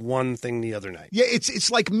looked like one thing the other night. Yeah, it's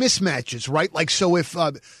like mismatches, right? Like, so if,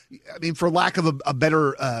 for lack of a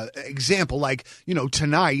better example, like,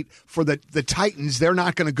 tonight for the Titans, they're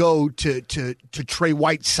not going to go to Trey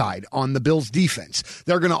White's side on the Bills' defense.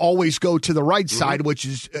 They're going to always go to the right side, which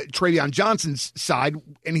is Travion Johnson's side,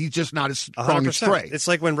 and he's just not as strong 100%. as Trey. It's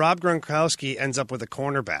like when Rob Gronkowski ends up with a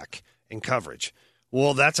cornerback in coverage.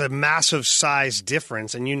 Well, that's a massive size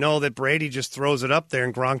difference, and you know that Brady just throws it up there,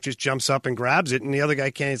 and Gronk just jumps up and grabs it, and the other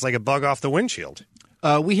guy can't. It's like a bug off the windshield.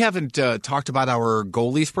 We haven't talked about our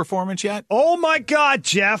goalie's performance yet. Oh, my God,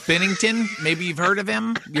 Jeff. Bennington, maybe you've heard of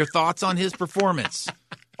him. Your thoughts on his performance?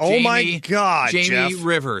 Oh, my God, Jamie Jeff.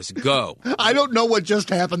 Rivers, go. I don't know what just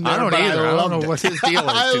happened there. I don't either. I don't know it. what his deal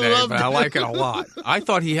is today, loved but I it. like it a lot. I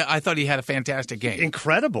thought he had a fantastic game.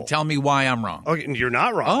 Incredible. Tell me why I'm wrong. Okay, you're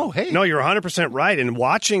not wrong. Oh, hey. No, you're 100% right. And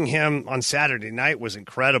watching him on Saturday night was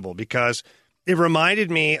incredible because it reminded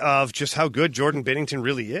me of just how good Jordan Binnington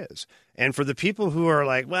really is. And for the people who are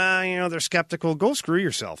like, well, they're skeptical, go screw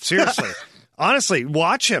yourself. Seriously. Honestly,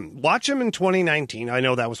 watch him. Watch him in 2019. I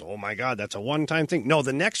know that was, oh, my God, that's a one-time thing. No,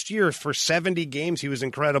 the next year for 70 games, he was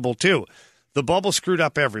incredible, too. The bubble screwed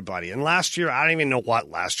up everybody. And last year, I don't even know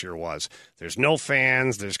what last year was. There's no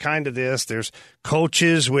fans. There's kind of this. There's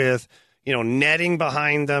coaches with, netting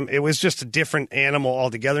behind them. It was just a different animal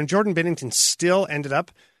altogether. And Jordan Binnington still ended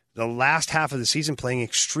up the last half of the season playing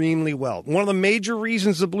extremely well. One of the major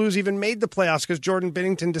reasons the Blues even made the playoffs because Jordan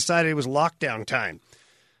Binnington decided it was lockdown time.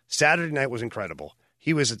 Saturday night was incredible.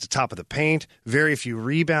 He was at the top of the paint, very few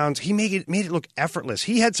rebounds. He made it look effortless.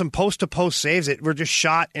 He had some post-to-post saves that were just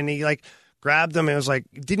shot, and he grabbed them and it was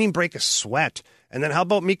didn't even break a sweat. And then how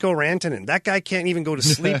about Mikko Rantanen? That guy can't even go to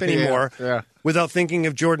sleep anymore without thinking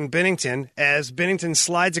of Jordan Binnington as Binnington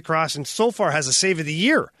slides across and so far has a save of the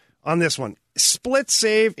year on this one. Split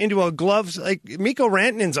save into a glove. Mikko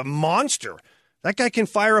Rantanen's a monster. That guy can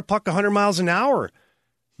fire a puck 100 miles an hour.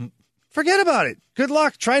 Forget about it. Good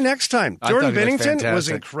luck. Try next time. Jordan Binnington was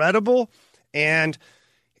incredible, and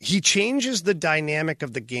he changes the dynamic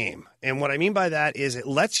of the game. And what I mean by that is it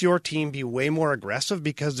lets your team be way more aggressive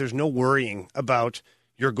because there's no worrying about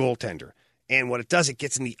your goaltender. And what it does, it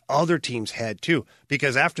gets in the other team's head, too.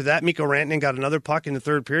 Because after that, Mikko Rantanen got another puck in the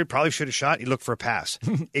third period. Probably should have shot. He looked for a pass.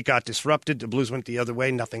 It got disrupted. The Blues went the other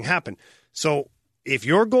way. Nothing happened. So if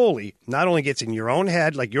your goalie not only gets in your own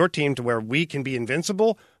head, like your team, to where we can be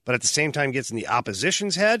invincible, but at the same time gets in the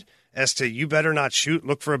opposition's head as to you better not shoot,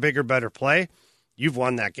 look for a bigger, better play, you've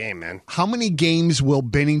won that game, man. How many games will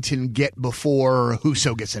Binnington get before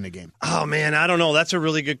Husso gets in a game? Oh, man, I don't know. That's a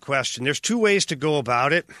really good question. There's two ways to go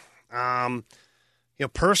about it.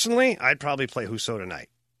 Personally, I'd probably play Husso tonight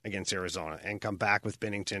against Arizona and come back with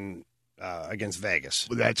Binnington against Vegas.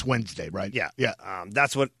 Well, that's Wednesday, right? Yeah. Yeah.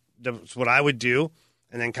 That's what I would do,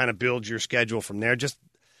 and then kind of build your schedule from there. Just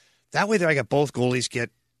that way, I got both goalies get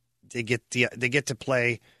to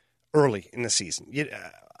play early in the season.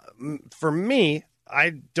 For me,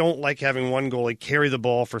 I don't like having one goalie carry the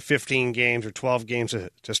ball for 15 games or 12 games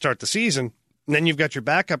to start the season, and then you've got your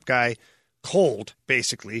backup guy cold,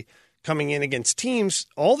 basically, coming in against teams.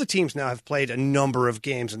 All the teams now have played a number of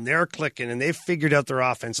games, and they're clicking, and they've figured out their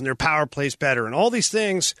offense, and their power plays better, and all these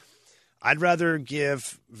things. I'd rather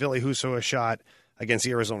give Ville Husso a shot against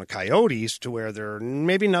the Arizona Coyotes, to where they're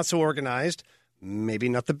maybe not so organized, maybe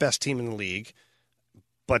not the best team in the league,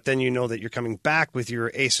 but then you know that you're coming back with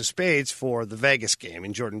your ace of spades for the Vegas game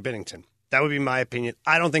in Jordan Binnington. That would be my opinion.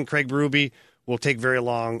 I don't think Craig Berube will take very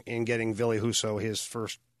long in getting Ville Husso his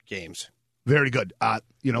first games. Very good.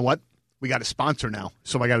 You know what? We got a sponsor now,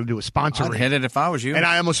 so I got to do a sponsor. I'd hit it if I was you. And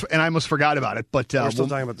I almost forgot about it. But we're still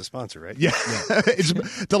talking about the sponsor, right? Yeah.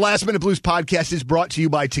 It's the Last Minute Blues podcast is brought to you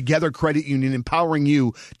by Together Credit Union, empowering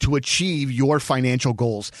you to achieve your financial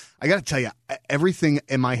goals. I got to tell you, everything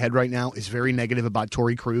in my head right now is very negative about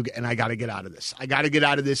Torrey Krug, and I got to get out of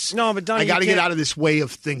this. No, but Donnie, I got to get out of this way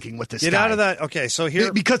of thinking with this guy. Get out of that. Okay, so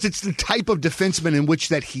here, because it's the type of defenseman in which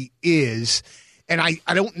that he is. And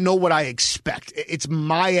I don't know what I expect. It's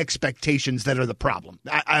my expectations that are the problem.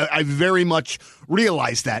 I very much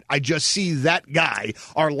realize that. I just see that guy,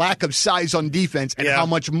 our lack of size on defense, and how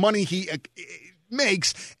much money he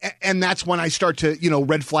makes, and that's when I start to,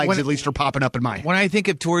 red flags at least are popping up in my head. When I think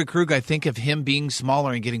of Torrey Krug, I think of him being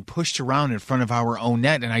smaller and getting pushed around in front of our own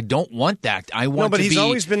net, and I don't want that. I want he's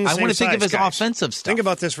always been the same I want to think size, of his guys. offensive stuff. Think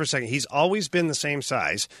about this for a second. He's always been the same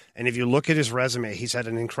size, and if you look at his resume, he's had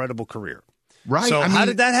an incredible career. Right. So how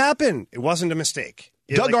did that happen? It wasn't a mistake.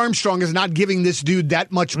 Doug Armstrong is not giving this dude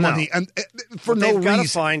that much money for no reason. What they've got to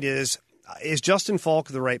find is Justin Falk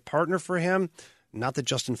the right partner for him? Not that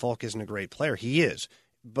Justin Falk isn't a great player. He is.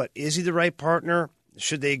 But is he the right partner?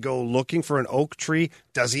 Should they go looking for an oak tree?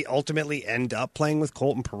 Does he ultimately end up playing with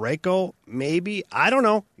Colton Parayko? Maybe. I don't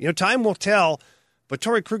know. Time will tell. But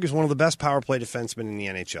Torrey Krug is one of the best power play defensemen in the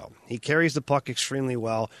NHL. He carries the puck extremely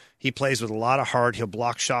well. He plays with a lot of heart. He'll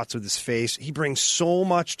block shots with his face. He brings so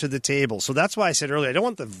much to the table. So that's why I said earlier, I don't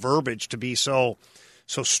want the verbiage to be so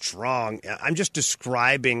strong. I'm just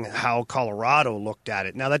describing how Colorado looked at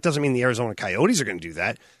it. Now, that doesn't mean the Arizona Coyotes are going to do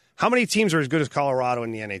that. How many teams are as good as Colorado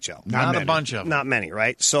in the NHL? Not a bunch of them. Not many,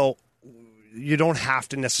 right? So you don't have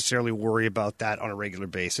to necessarily worry about that on a regular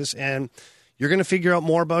basis. And you're going to figure out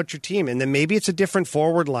more about your team. And then maybe it's a different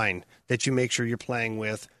forward line that you make sure you're playing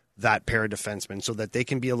with that pair of defensemen so that they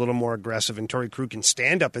can be a little more aggressive and Torrey Krug can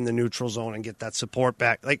stand up in the neutral zone and get that support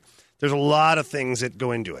back. Like, there's a lot of things that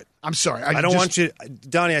go into it. I'm sorry. I don't want you,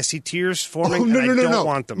 Donnie, I see tears forming, and I don't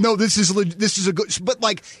want them. No, this is a good, but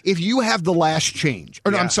like, if you have the last change,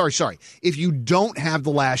 or no, I'm sorry. If you don't have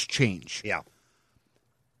the last change,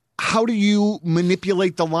 how do you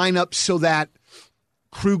manipulate the lineup so that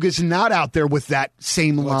Krug is not out there with that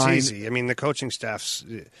same line? It's easy. I mean, the coaching staff's,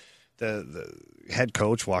 the head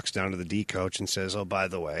coach walks down to the D coach and says, oh, by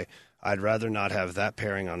the way, I'd rather not have that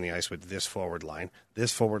pairing on the ice with this forward line.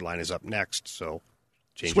 This forward line is up next, so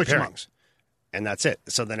change pairings. And that's it.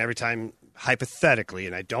 So then every time, hypothetically,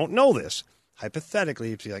 and I don't know this, hypothetically,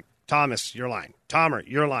 you'd be like, Thomas, your line. Tomer,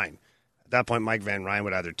 your line. At that point, Mike Van Ryn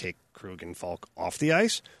would either take Krug and Falk off the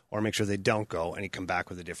ice or make sure they don't go and he come back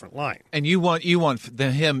with a different line. And you want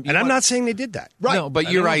him. And I'm not saying they did that. Right. No,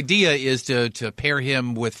 but your idea is to pair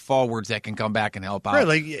him with forwards that can come back and help out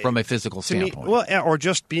from a physical standpoint. Or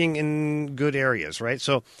just being in good areas, right?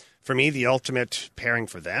 So for me, the ultimate pairing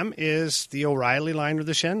for them is the O'Reilly line or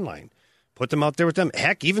the Schenn line. Put them out there with them.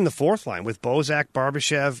 Heck, even the fourth line with Bozak,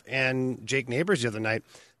 Barbashev, and Jake Neighbours the other night.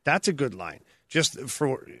 That's a good line. Just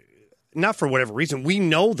not for whatever reason. We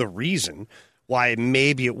know the reason why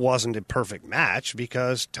maybe it wasn't a perfect match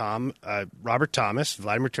because Robert Thomas,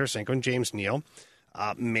 Vladimir Tarasenko, and James Neal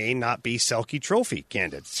may not be Selke Trophy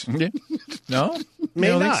candidates. No?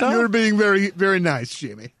 May not. So? You're being very, very nice,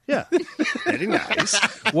 Jimmy. Yeah, very nice.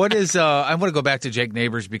 What is? I want to go back to Jake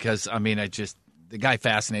Neighbours because, I mean, the guy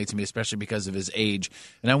fascinates me, especially because of his age.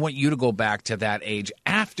 And I want you to go back to that age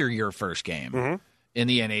after your first game in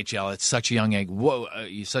the NHL. It's such a young age.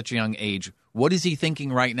 Such a young age. What is he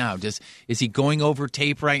thinking right now? Is he going over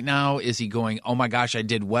tape right now? Is he going, oh my gosh, I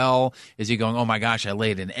did well? Is he going, oh my gosh, I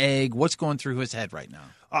laid an egg? What's going through his head right now?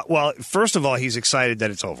 Well, first of all, he's excited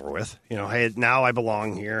that it's over with. You know, hey, now I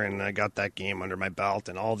belong here and I got that game under my belt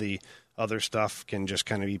and all the other stuff can just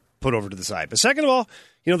kind of be put over to the side. But second of all,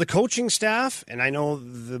 you know, the coaching staff, and I know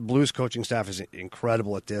the Blues coaching staff is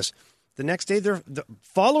incredible at this. The next day,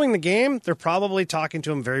 following the game, they're probably talking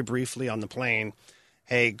to him very briefly on the plane.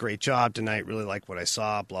 Hey, great job tonight. Really like what I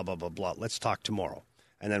saw, blah, blah, blah, blah. Let's talk tomorrow.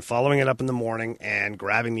 And then following it up in the morning and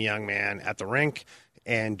grabbing the young man at the rink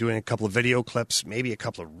and doing a couple of video clips, maybe a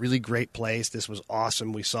couple of really great plays. This was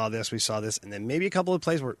awesome. We saw this. And then maybe a couple of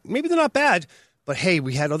plays where maybe they're not bad, but hey,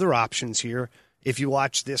 we had other options here. If you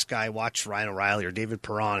watch this guy, watch Ryan O'Reilly or David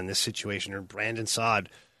Perron in this situation or Brandon Saad,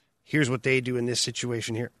 here's what they do in this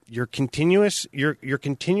situation here. You're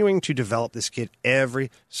continuing to develop this kid every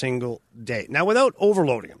single day. Now, without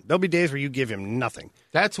overloading him. There'll be days where you give him nothing.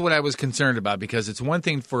 That's what I was concerned about because it's one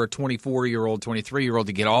thing for a 24-year-old, 23-year-old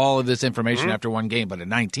to get all of this information after one game, but a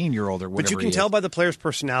 19-year-old or whatever. But you can tell by the player's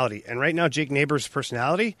personality. And right now, Jake Neighbours'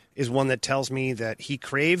 personality is one that tells me that he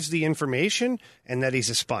craves the information and that he's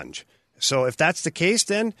a sponge. So if that's the case,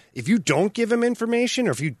 then if you don't give him information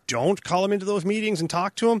or if you don't call him into those meetings and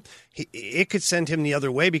talk to him, it could send him the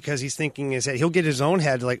other way because he's thinking that he'll get his own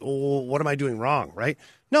head like, oh, what am I doing wrong, right?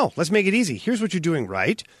 No, let's make it easy. Here's what you're doing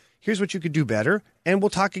right. Here's what you could do better, and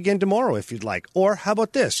we'll talk again tomorrow if you'd like. Or how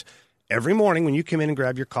about this? Every morning when you come in and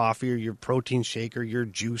grab your coffee or your protein shake or your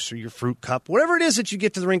juice or your fruit cup, whatever it is that you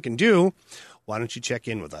get to the rink and do, why don't you check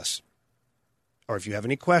in with us? Or if you have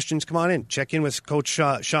any questions, come on in. Check in with Coach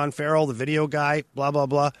Sean Farrell, the video guy, blah, blah,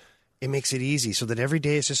 blah. It makes it easy so that every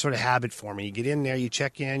day it's just sort of habit for me. You get in there, you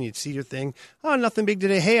check in, you see your thing. Oh, nothing big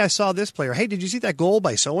today. Hey, I saw this player. Hey, did you see that goal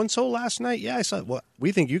by so-and-so last night? Yeah, I saw it. Well,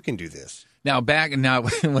 we think you can do this. Now,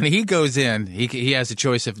 when he goes in, he has a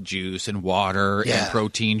choice of juice and water and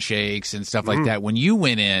protein shakes and stuff like that. When you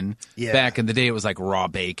went in back in the day, it was like raw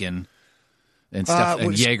bacon. And stuff,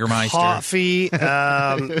 and Jägermeister. Coffee.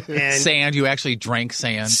 And sand. You actually drank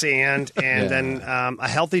sand. Sand. And then a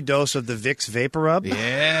healthy dose of the Vicks Vapor Rub.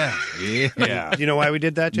 Yeah. Do you know why we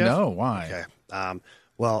did that, Jeff? No, why? Okay.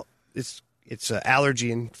 Well, it's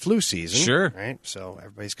allergy and flu season. Sure. Right? So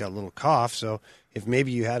everybody's got a little cough. So if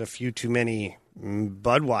maybe you had a few too many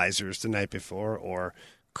Budweisers the night before or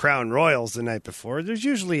Crown Royals the night before, there's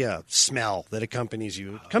usually a smell that accompanies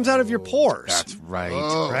you. It comes out of your pores. That's right.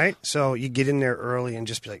 Right? So you get in there early and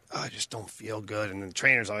just be like, oh, I just don't feel good. And the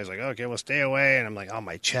trainer's always like, okay, well, stay away. And I'm like, on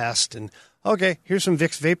my chest. And, okay, here's some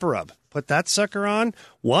Vicks Vapor Rub. Put that sucker on.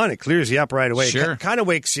 One, it clears you up right away. Sure. It kind of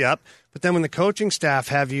wakes you up. But then when the coaching staff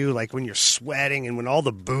have you, like when you're sweating and when all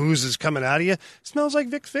the booze is coming out of you, it smells like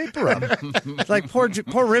Vicks Vapor Rub. Like poor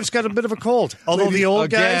Riv's got a bit of a cold. Although the old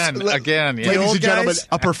guys, yeah. Ladies and gentlemen,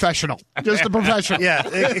 a professional, just a professional. Yeah,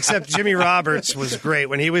 except Jimmy Roberts was great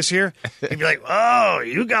when he was here. He'd be like, "Oh,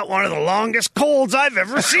 you got one of the longest colds I've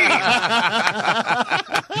ever seen."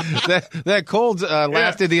 that cold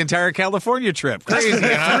lasted the entire California trip. Crazy,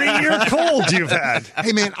 huh? 3-year cold you've had.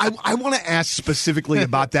 Hey, man, I want to ask specifically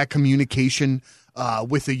about that communication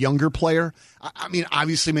with the younger player. I mean,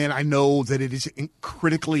 obviously, man, I know that it is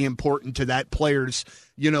critically important to that player's,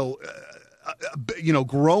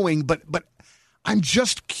 growing, but I'm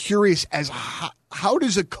just curious as how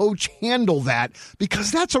does a coach handle that?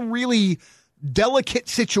 Because that's a really delicate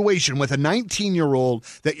situation with a 19-year-old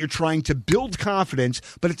that you're trying to build confidence,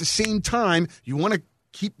 but at the same time, you want to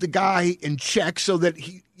keep the guy in check so that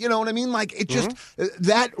he, you know what I mean? Like, it just,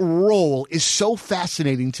 that role is so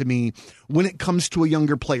fascinating to me when it comes to a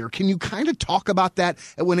younger player. Can you kind of talk about that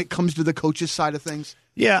when it comes to the coach's side of things?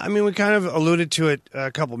 Yeah, I mean, we kind of alluded to it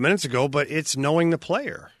a couple minutes ago, but it's knowing the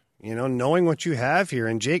player, knowing what you have here.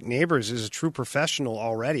 And Jake Neighbours is a true professional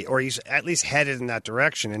already, or he's at least headed in that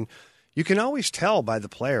direction. And you can always tell by the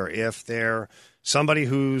player if they're somebody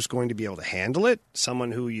who's going to be able to handle it,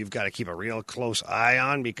 someone who you've got to keep a real close eye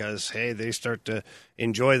on because, hey, they start to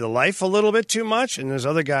enjoy the life a little bit too much. And there's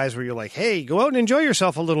other guys where you're like, hey, go out and enjoy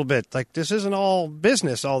yourself a little bit. Like, this isn't all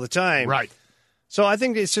business all the time. Right. So I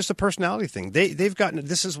think it's just a personality thing. They've gotten –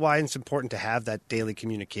 this is why it's important to have that daily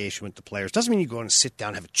communication with the players. Doesn't mean you go and sit down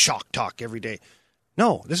and have a chalk talk every day.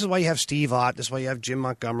 No, this is why you have Steve Ott. This is why you have Jim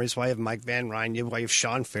Montgomery. This is why you have Mike Van Ryn. This is why you have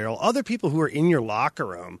Sean Farrell. Other people who are in your locker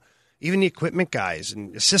room, even the equipment guys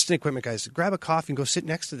and assistant equipment guys, grab a coffee and go sit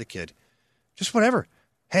next to the kid. Just whatever.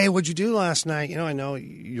 Hey, what'd you do last night? I know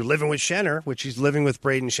you're living with Shenner, which he's living with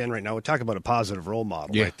Braden Shen right now. We're talking about a positive role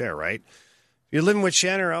model right there, right? You're living with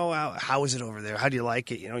Shenner. Oh, how is it over there? How do you like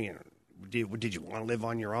it? Did you want to live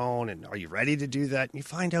on your own? And are you ready to do that? And you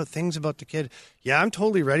find out things about the kid. Yeah, I'm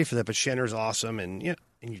totally ready for that, but Shenner's awesome. And you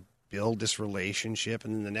build this relationship,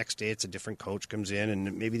 and then the next day it's a different coach comes in,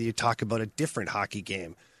 and maybe you talk about a different hockey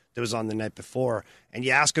game that was on the night before, and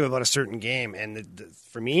you ask them about a certain game. And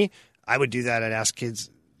for me, I would do that. I'd ask kids,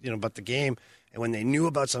 about the game, and when they knew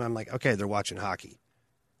about something, I'm like, okay, they're watching hockey.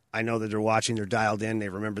 I know that they're watching, they're dialed in, they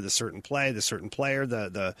remember the certain play, the certain player,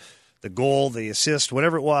 the goal, the assist,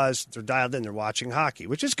 whatever it was, they're dialed in, they're watching hockey,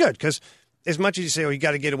 which is good because as much as you say, you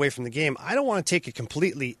got to get away from the game, I don't want to take it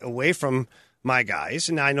completely away from my guys.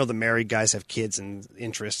 And I know the married guys have kids and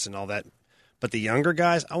interests and all that. But the younger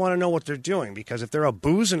guys, I want to know what they're doing because if they're out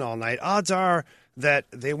boozing all night, odds are that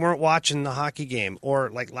they weren't watching the hockey game or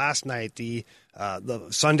like last night, the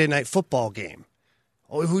Sunday night football game.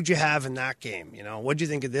 Oh, who'd you have in that game? What'd you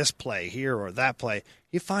think of this play here or that play?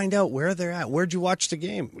 You find out where they're at. Where'd you watch the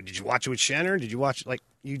game? Did you watch it with Shenner? Did you watch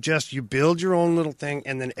you build your own little thing,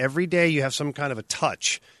 and then every day you have some kind of a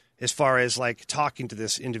touch as far as like talking to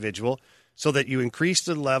this individual so that you increase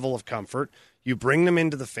the level of comfort, you bring them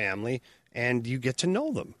into the family, and you get to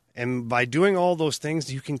know them. And by doing all those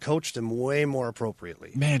things, you can coach them way more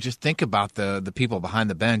appropriately. Man, just think about the people behind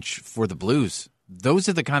the bench for the Blues. Those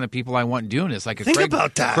are the kind of people I want doing this. Like Think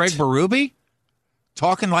about that. Craig Berube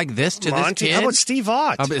talking like this to Monty, this kid. How about Steve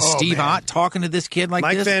Ott? Steve Ott talking to this kid like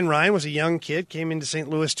Mike this? Van Ryn was a young kid, came into St.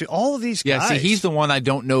 Louis too. All of these guys. Yeah, see, he's the one I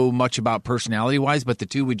don't know much about personality-wise, but the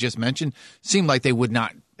two we just mentioned seem like they would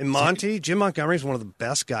not. And Monty, Jim Montgomery is one of the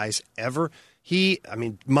best guys ever.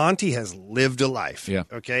 Monty has lived a life. Yeah.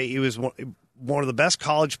 Okay? He was one of the best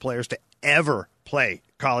college players to ever play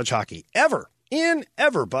college hockey. Ever,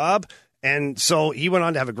 Bob. And so he went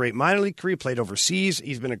on to have a great minor league career, played overseas.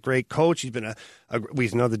 He's been a great coach. He's been we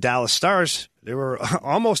know the Dallas Stars. They were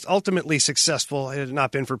almost ultimately successful. It had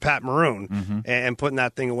not been for Pat Maroon and putting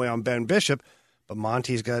that thing away on Ben Bishop. But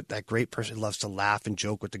Monty's got that great person who loves to laugh and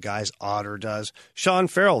joke with the guys. Otter does. Sean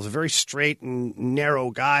Farrell is a very straight and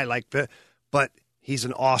narrow guy, but he's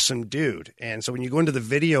an awesome dude. And so when you go into the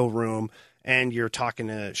video room and you're talking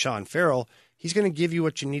to Sean Farrell, he's going to give you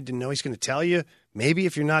what you need to know. He's going to tell you maybe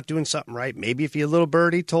if you're not doing something right, maybe if a little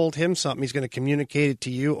birdie told him something, he's going to communicate it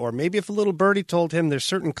to you. Or maybe if a little birdie told him there's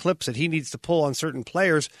certain clips that he needs to pull on certain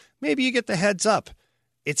players, maybe you get the heads up.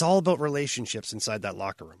 It's all about relationships inside that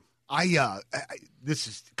locker room. This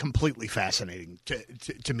is completely fascinating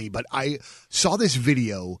to me, but I saw this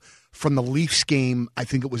video from the Leafs game, I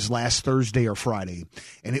think it was last Thursday or Friday,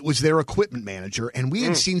 and it was their equipment manager, and we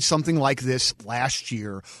had seen something like this last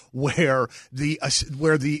year where the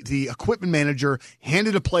equipment manager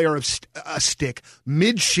handed a player a stick,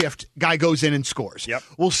 mid-shift, guy goes in and scores. Yep.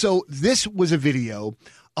 Well, so this was a video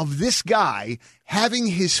of this guy having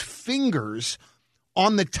his fingers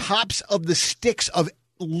on the tops of the sticks of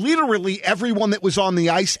literally everyone that was on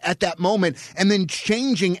the ice at that moment, and then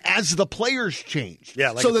changing as the players changed.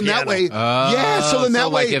 Yeah, like so then that way,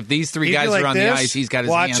 like if these three guys are on the ice, he's got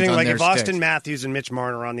his hands on like their if Austin sticks. Matthews and Mitch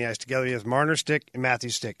Marner are on the ice together, he has Marner's stick and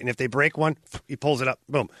Matthews' stick, and if they break one, he pulls it up,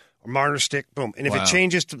 boom. Or Marner's stick, boom. And if it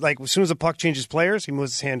changes to, like, as soon as the puck changes players, he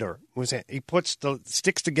moves his hand over. He puts the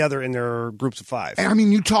sticks together in their groups of 5. And I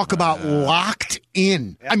mean, you talk about locked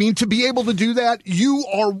in. I mean, to be able to do that, you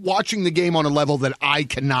are watching the game on a level that I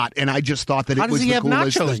cannot. And I just thought that it was the coolest How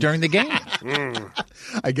does he have nachos thing. during the game?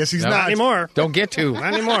 I guess he's Not not anymore. Don't get to.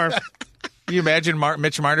 Not anymore. Can you imagine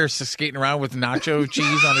Mitch Marner skating around with nacho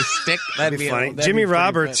cheese on his stick? That'd be funny. that'd Jimmy be pretty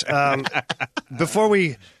Roberts,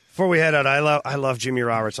 before we head out, I love Jimmy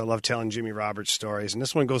Roberts. I love telling Jimmy Roberts stories. And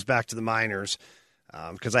this one goes back to the minors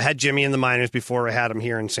because I had Jimmy in the minors before I had him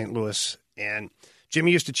here in St. Louis. And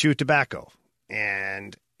Jimmy used to chew tobacco.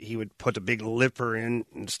 And he would put a big lipper in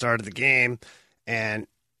at the start of the game. And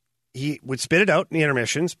he would spit it out in the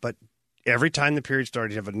intermissions. But every time the period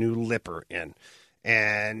started, he'd have a new lipper in.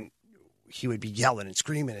 And he would be yelling and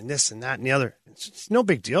screaming and this and that and the other. It's no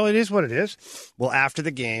big deal. It is what it is. Well, after the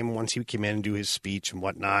game, once he came in and do his speech and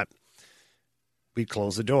whatnot, we'd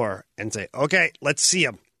close the door and say, okay, let's see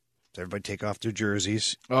him. So everybody take off their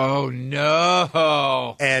jerseys. Oh,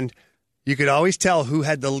 no. And you could always tell who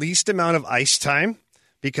had the least amount of ice time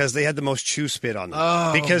because they had the most chew spit on them.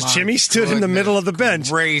 Oh, because Jimmy stood in the middle of the bench.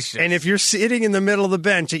 Gracious. And if you're sitting in the middle of the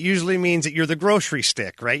bench, it usually means that you're the grocery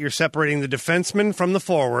stick, right? You're separating the defenseman from the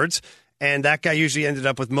forwards. And that guy usually ended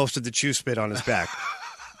up with most of the chew spit on his back.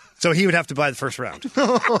 So he would have to buy the first round.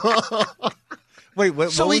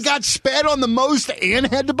 Wait, So he got sped on the most and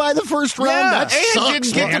had to buy the first round? Yeah. That And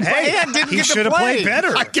sucks. didn't get He to should have play played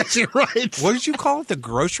better. I guess you're right. What did you call it? The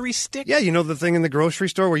grocery stick? Yeah, you know the thing in the grocery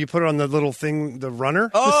store where you put it on the little thing, the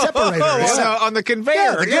runner? The separator. on the conveyor.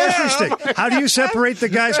 Yeah, the grocery stick. How do you separate the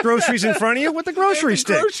guy's groceries in front of you? With the grocery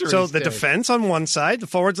stick. grocery So the stick. defense on one side, the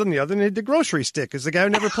forwards on the other, and the grocery stick is the guy who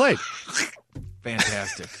never played.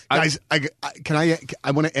 Fantastic. Guys,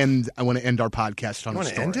 I want to end our podcast on a Want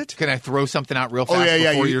story. to end it? Can I throw something out real fast Oh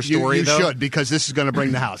yeah, before you, your story, you though? should, because this is going to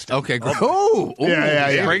bring the house down. Okay, great. Oh,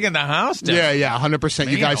 Yeah. Bringing the house down. Yeah, 100%.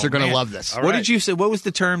 You Man, guys oh, are going to man. love this. All What right. did you say? What was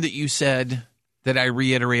the term that you said that I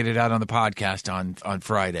reiterated out on the podcast on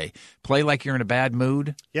Friday? Play like you're in a bad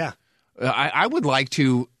mood? Yeah. I would like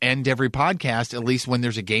to end every podcast, at least when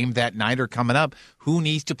there's a game that night or coming up. Who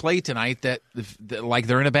needs to play tonight that like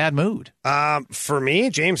they're in a bad mood? For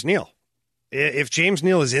me, James Neal. If James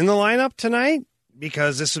Neal is in the lineup tonight,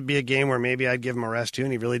 because this would be a game where maybe I'd give him a rest too,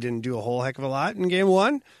 and he really didn't do a whole heck of a lot in game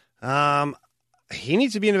one, he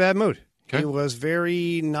needs to be in a bad mood. Okay. He was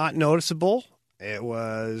very not noticeable. It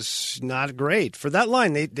was not great. For that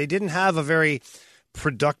line, they didn't have a very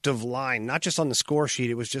productive line, not just on the score sheet.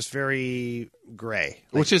 It was just very gray.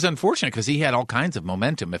 Which is unfortunate because he had all kinds of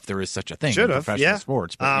momentum, if there is such a thing Should in have, professional yeah.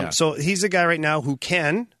 sports. But yeah. So he's a guy right now who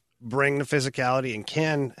can bring the physicality and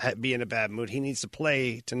can be in a bad mood. He needs to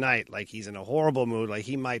play tonight like he's in a horrible mood, like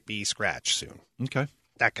he might be scratched soon. Okay.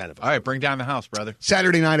 That kind of a All right, bring down the house, brother.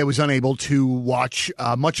 Saturday night, I was unable to watch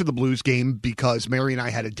much of the Blues game because Mary and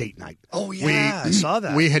I had a date night. Oh, yeah, I saw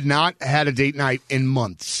that. We had not had a date night in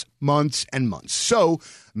months and months. So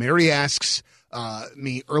Mary asks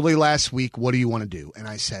me early last week, what do you want to do? And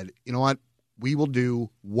I said, you know what? We will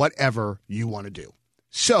do whatever you want to do.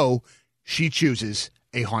 So she chooses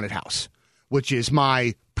a haunted house, which is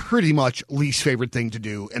my pretty much least favorite thing to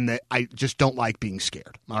do, and that I just don't like being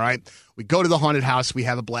scared. All right. We go to the haunted house. We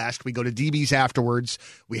have a blast. We go to DB's afterwards.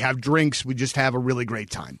 We have drinks. We just have a really great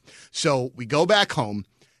time. So we go back home.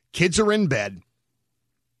 Kids are in bed.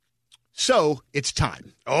 So it's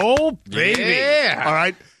time. Oh, baby. Yeah. All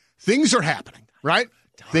right. Things are happening, right?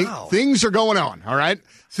 Things are going on. All right.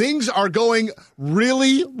 Things are going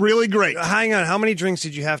really, really great. Hang on. How many drinks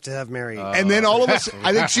did you have to have Mary? And then all of us,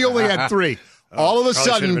 I think she only had 3. All of a Probably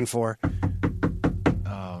should have sudden, been 4.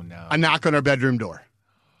 Oh, no. a knock on our bedroom door.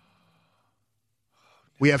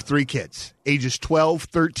 We have 3 kids, ages 12,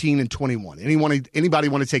 13, and 21. Anybody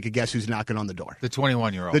want to take a guess who's knocking on the door? The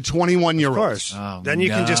 21-year-old. The 21-year-old. Of course. Oh, then you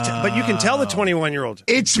can just, but you can tell the 21-year-old.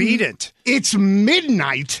 Beat it. It's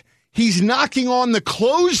midnight. He's knocking on the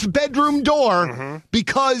closed bedroom door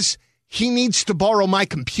because he needs to borrow my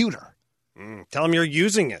computer. Tell him you're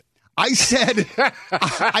using it. I said,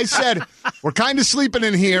 we're kind of sleeping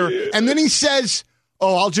in here. And then he says,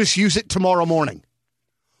 oh, I'll just use it tomorrow morning.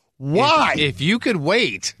 Why? If you could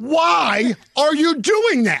wait. Why are you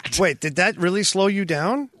doing that? Wait, did that really slow you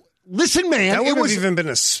down? Listen, man, that would have even been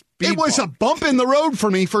a speed It was bump. a bump in the road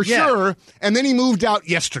for me, for sure. And then he moved out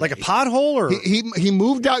yesterday. Like a pothole? Or He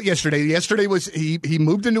moved out yesterday. Yesterday was he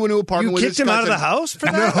moved into a new apartment with his cousin. You kicked him out of the house for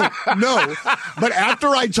that? No. But after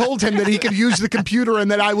I told him that he could use the computer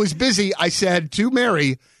and that I was busy, I said to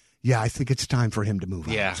Mary, yeah, I think it's time for him to move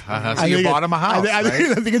out. So you bought him a house,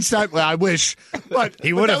 I think it's time. Well, I wish. But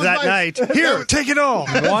he would have that night. Here, take it all.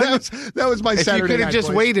 That was my Saturday night. If you could have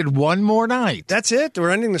just waited one more night. That's it?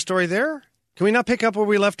 We're ending the story there? Can we not pick up where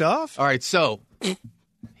we left off? All right, so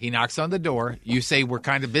he knocks on the door. You say we're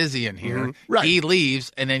kind of busy in here. Mm-hmm. Right. He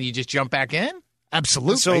leaves, and then you just jump back in?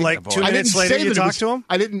 Absolutely. So like 2 minutes later you talk to him?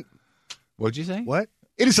 I didn't. What'd you say? What?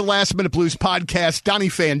 It is the Last Minute Blues podcast. Donnie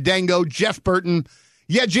Fandango, Jeff Burton.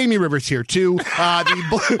 Yeah, Jamie Rivers here, too.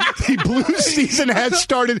 The Blues season has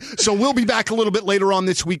started, so we'll be back a little bit later on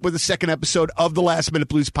this week with a second episode of the Last Minute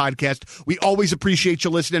Blues podcast. We always appreciate you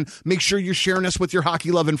listening. Make sure you're sharing us with your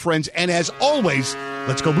hockey-loving friends. And as always,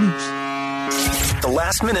 let's go Blues. The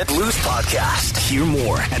Last Minute Blues podcast. Hear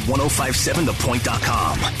more at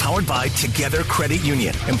 1057thepoint.com. Powered by Together Credit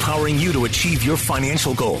Union, empowering you to achieve your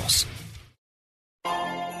financial goals.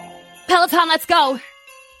 Peloton, let's go.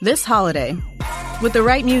 This holiday, with the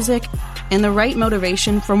right music and the right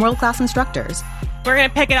motivation from world-class instructors, we're going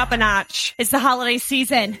to pick it up a notch. It's the holiday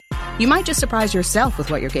season. You might just surprise yourself with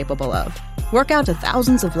what you're capable of. Work out to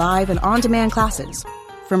thousands of live and on-demand classes,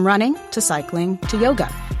 from running to cycling to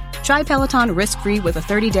yoga. Try Peloton risk-free with a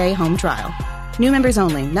 30-day home trial. New members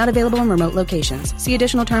only, not available in remote locations. See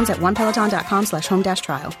additional terms at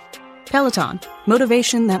onepeloton.com/home-trial. Peloton,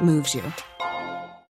 motivation that moves you.